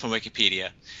looked it up on Wikipedia.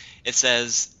 It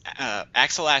says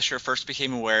Axel Asher first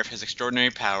became aware of his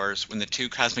extraordinary powers when the two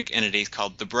cosmic entities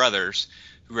called the Brothers,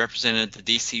 who represented the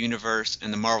DC universe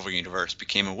and the Marvel universe,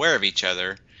 became aware of each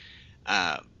other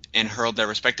and hurled their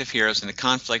respective heroes into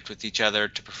conflict with each other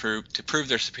to prove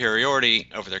their superiority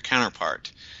over their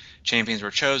counterpart. Champions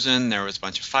were chosen. There was a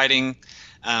bunch of fighting.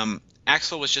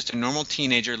 Axel was just a normal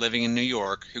teenager living in New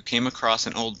York who came across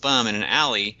an old bum in an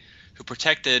alley who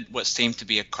protected what seemed to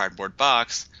be a cardboard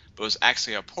box, but was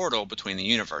actually a portal between the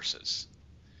universes.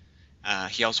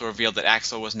 He also revealed that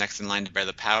Axel was next in line to bear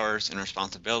the powers and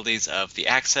responsibilities of the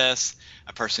Access,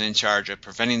 a person in charge of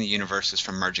preventing the universes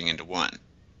from merging into one.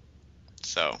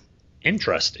 So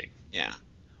interesting. Yeah.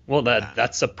 Well,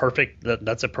 that's a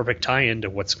perfect tie-in to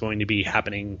what's going to be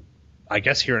happening, I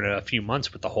guess, here in a few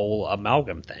months with the whole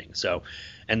amalgam thing. So,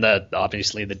 and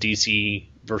obviously the DC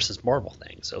versus Marvel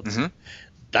thing. So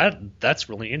that's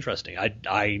really interesting.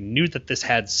 I knew that this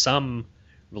had some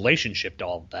relationship to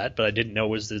all of that, but I didn't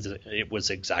know it was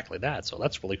exactly that. So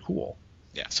that's really cool.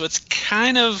 Yeah. So it's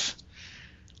kind of,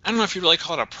 I don't know if you really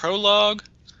call it a prologue,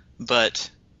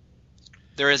 but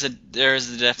there is a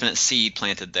definite seed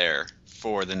planted there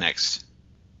for the next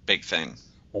big thing.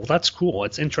 Well, that's cool.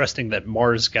 It's interesting that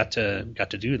Mars got to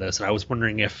do this, and I was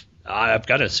wondering if I've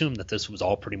got to assume that this was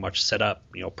all pretty much set up,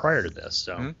 prior to this.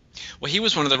 So, well, he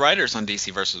was one of the writers on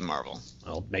DC versus Marvel.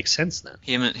 Well, it makes sense then.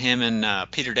 Him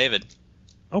and Peter David.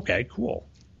 Okay, cool.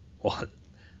 Well,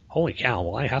 holy cow!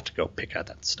 Well, I have to go pick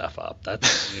that stuff up.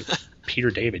 That's Peter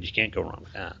David. You can't go wrong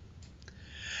with that.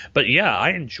 But yeah,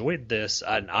 I enjoyed this,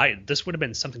 and this would have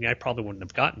been something I probably wouldn't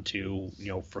have gotten to,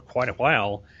 for quite a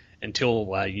while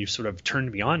until you sort of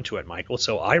turned me on to it, Michael.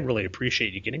 So I really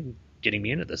appreciate you getting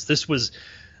me into this. This was,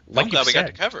 like you said, we got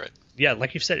to cover it. Yeah,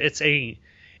 like you said, it's a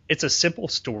simple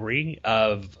story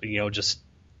of just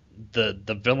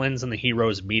the villains and the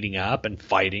heroes meeting up and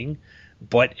fighting,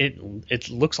 but it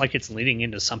looks like it's leading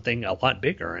into something a lot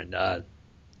bigger, and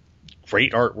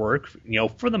great artwork.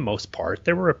 For the most part,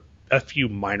 there were a few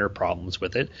minor problems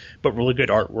with it, but really good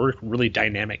artwork, really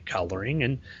dynamic coloring,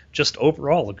 and just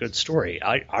overall a good story.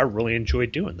 I really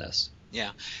enjoyed doing this.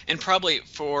 Yeah, and probably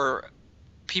for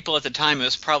people at the time, it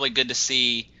was probably good to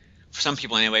see, for some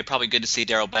people anyway, probably good to see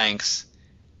Darryl Banks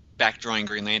back drawing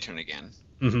Green Lantern again,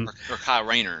 or Kyle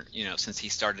Rayner, since he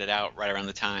started out right around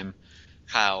the time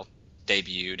Kyle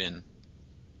debuted. And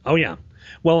oh yeah.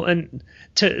 Well, and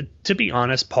to be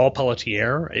honest, Paul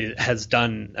Pelletier has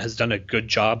done a good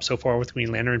job so far with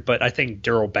Green Lantern, but I think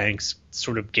Darryl Banks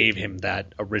sort of gave him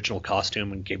that original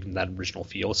costume and gave him that original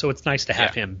feel. So it's nice to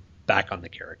have him back on the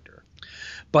character.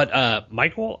 But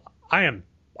Michael, I'm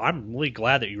really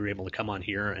glad that you were able to come on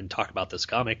here and talk about this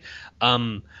comic.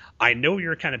 I know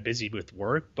you're kind of busy with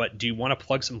work, but do you want to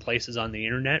plug some places on the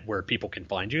internet where people can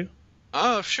find you?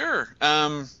 Oh, sure.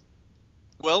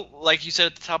 Well, like you said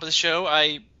at the top of the show,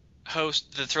 I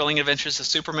host The Thrilling Adventures of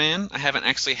Superman. I haven't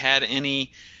actually had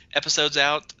any episodes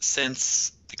out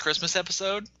since the Christmas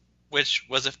episode, which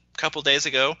was a couple days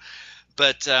ago.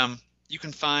 But you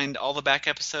can find all the back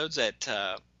episodes at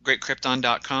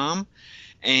greatkrypton.com.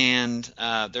 And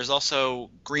there's also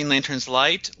Green Lantern's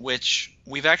Light, which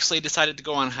we've actually decided to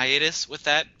go on hiatus with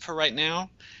that for right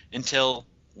now until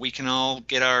we can all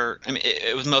get our – I mean,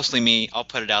 it was mostly me. I'll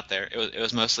put it out there. It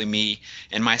was mostly me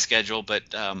and my schedule, but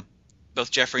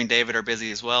both Jeffrey and David are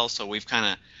busy as well, so we've kind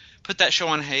of put that show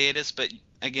on hiatus. But,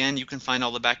 again, you can find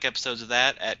all the back episodes of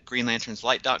that at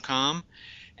greenlanternslight.com.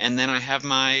 And then I have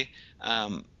my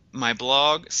my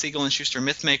blog, Siegel and Schuster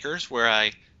Mythmakers, where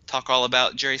I talk all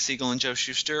about Jerry Siegel and Joe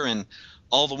Shuster and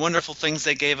all the wonderful things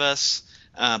they gave us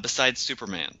besides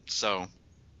Superman. So –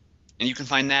 and you can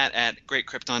find that at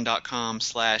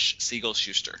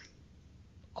greatkrypton.com/Siegel-Schuster.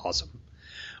 Awesome.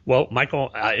 Well,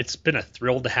 Michael, it's been a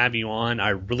thrill to have you on. I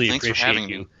really appreciate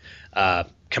you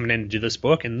coming in to do this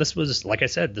book. And this was, like I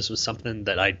said, this was something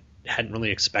that I hadn't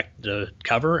really expected to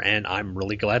cover, and I'm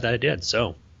really glad that I did.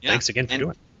 So thanks again for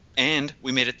doing it. And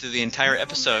we made it through the entire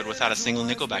episode without a single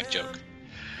Nickelback joke.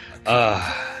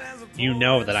 You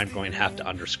know that I'm going to have to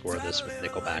underscore this with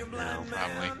Nickelback now.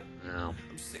 Probably. No.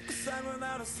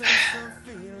 I'm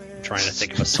trying to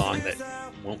think of a song that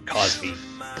won't cause me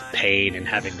pain and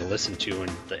having to listen to in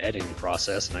the editing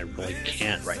process, and I really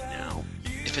can't right now.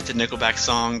 If it's a Nickelback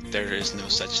song, there is no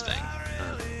such thing.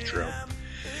 True.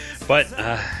 But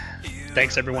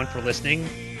thanks everyone for listening,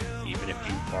 even if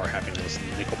you are having to listen to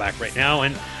Nickelback right now,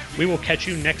 and we will catch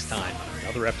you next time on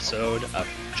another episode of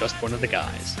Just One of the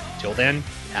Guys. Till then,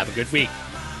 have a good week.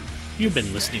 You've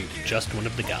been listening to Just One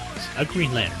of the Guys, a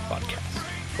Green Lantern podcast,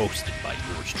 hosted by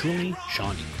yours truly,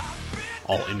 Sean Eagle.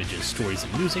 All images, stories,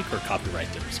 and music are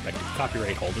copyright their respective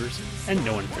copyright holders, and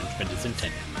no infringement is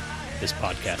intended. This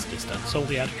podcast is done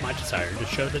solely out of my desire to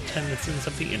show the tendencies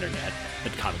of the internet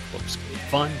that comic books can be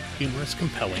fun, humorous,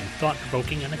 compelling,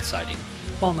 thought-provoking, and exciting,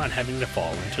 while not having to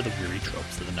fall into the weary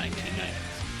tropes of the 1990s.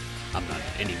 I'm not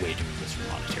in any way doing this for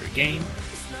monetary gain,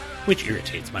 which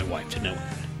irritates my wife to no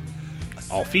end.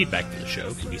 All feedback for the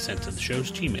show can be sent to the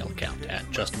show's Gmail account at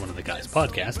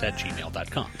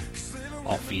justoneoftheguyspodcast@gmail.com.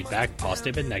 All feedback,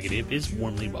 positive and negative, is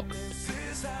warmly welcomed.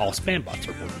 All spam bots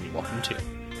are warmly welcome too,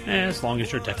 as long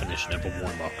as your definition of a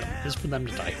warm welcome is for them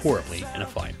to die horribly in a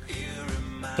fire.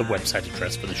 The website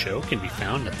address for the show can be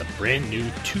found at the brand new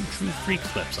Two True Freaks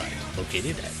website,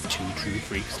 located at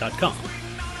twotruefreaks.com.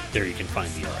 There you can find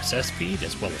the RSS feed,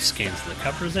 as well as scans of the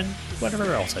covers and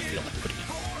whatever else I feel like putting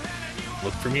in.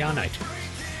 Look for me on iTunes.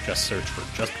 Just search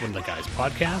for Just One of the Guys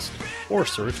podcast, or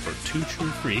search for Two True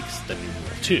Freaks, the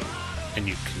numeral 2, and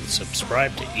you can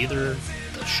subscribe to either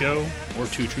the show or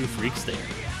Two True Freaks there.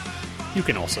 You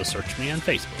can also search me on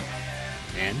Facebook,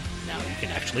 and now you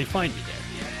can actually find me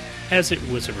there, as it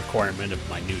was a requirement of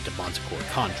my new Demonsicore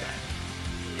contract.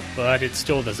 But it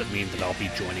still doesn't mean that I'll be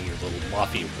joining your little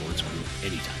Lofty Awards group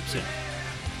anytime soon.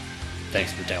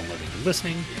 Thanks for downloading and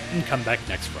listening, and come back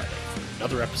next Friday for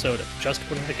another episode of Just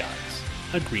One of the Guys,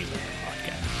 a Green Lantern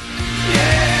podcast.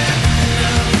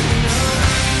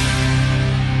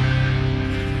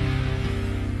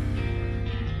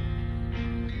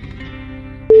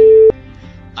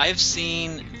 I've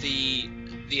seen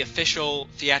the official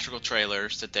theatrical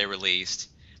trailers that they released,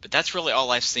 but that's really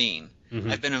all I've seen.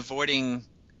 Mm-hmm. I've been avoiding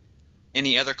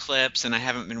any other clips, and I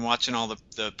haven't been watching all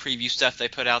the preview stuff they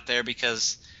put out there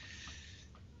because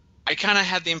I kind of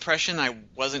had the impression I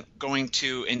wasn't going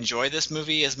to enjoy this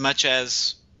movie as much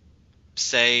as,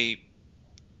 say,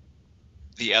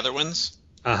 the other ones,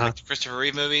 like the Christopher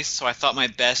Reeve movies. So I thought my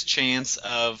best chance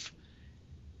of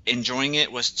enjoying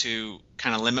it was to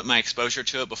kind of limit my exposure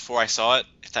to it before I saw it,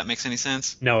 if that makes any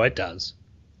sense. No, it does.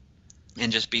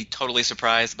 And just be totally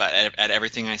surprised at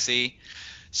everything I see.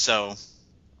 So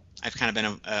I've kind of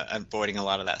been avoiding a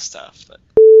lot of that stuff. But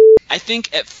I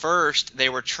think at first they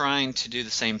were trying to do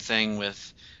the same thing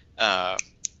with I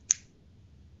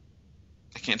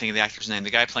can't think of the actor's name. The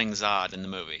guy playing Zod in the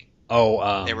movie.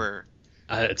 They were.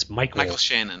 It's Michael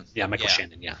Shannon. Yeah, Michael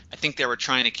Shannon. Yeah. I think they were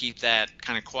trying to keep that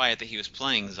kind of quiet that he was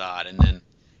playing Zod, and then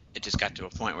it just got to a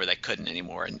point where they couldn't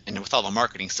anymore. And with all the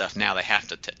marketing stuff now, they have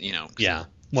to, Yeah.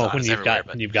 Well, Zod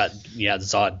when you've got but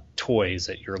Zod toys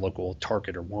at your local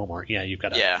Target or Walmart, you've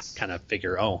got to kind of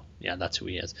figure, that's who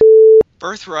he is.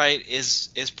 Birthright is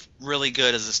really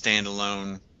good as a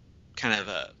standalone kind of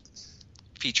a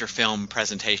feature film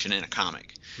presentation in a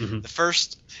comic. Mm-hmm. The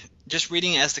first, just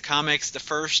reading it as the comics, the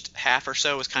first half or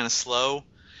so was kind of slow,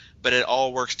 but it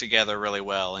all works together really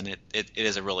well, and it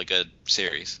is a really good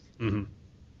series,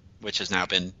 which has now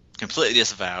been completely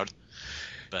disavowed.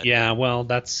 But yeah, well,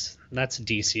 that's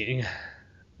DC.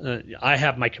 I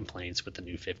have my complaints with the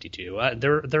New 52.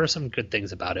 There are some good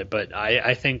things about it, but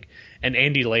I think, and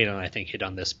Andy Layden I think hit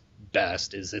on this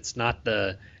best, is it's not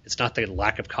the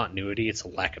lack of continuity, it's a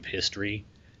lack of history.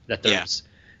 That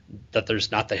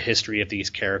there's not the history of these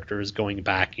characters going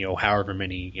back, however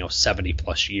many, 70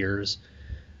 plus years.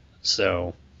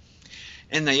 So,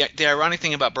 and the ironic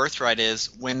thing about Birthright is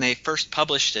when they first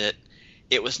published it,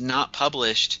 it was not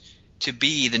published to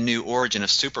be the new origin of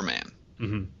Superman.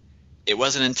 Mm-hmm. It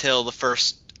wasn't until the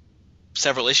first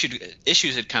several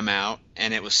issues had come out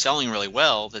and it was selling really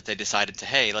well that they decided to,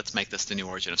 hey, let's make this the new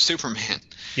origin of Superman.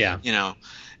 Yeah.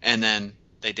 And then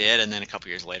they did, and then a couple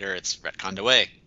years later it's retconned away.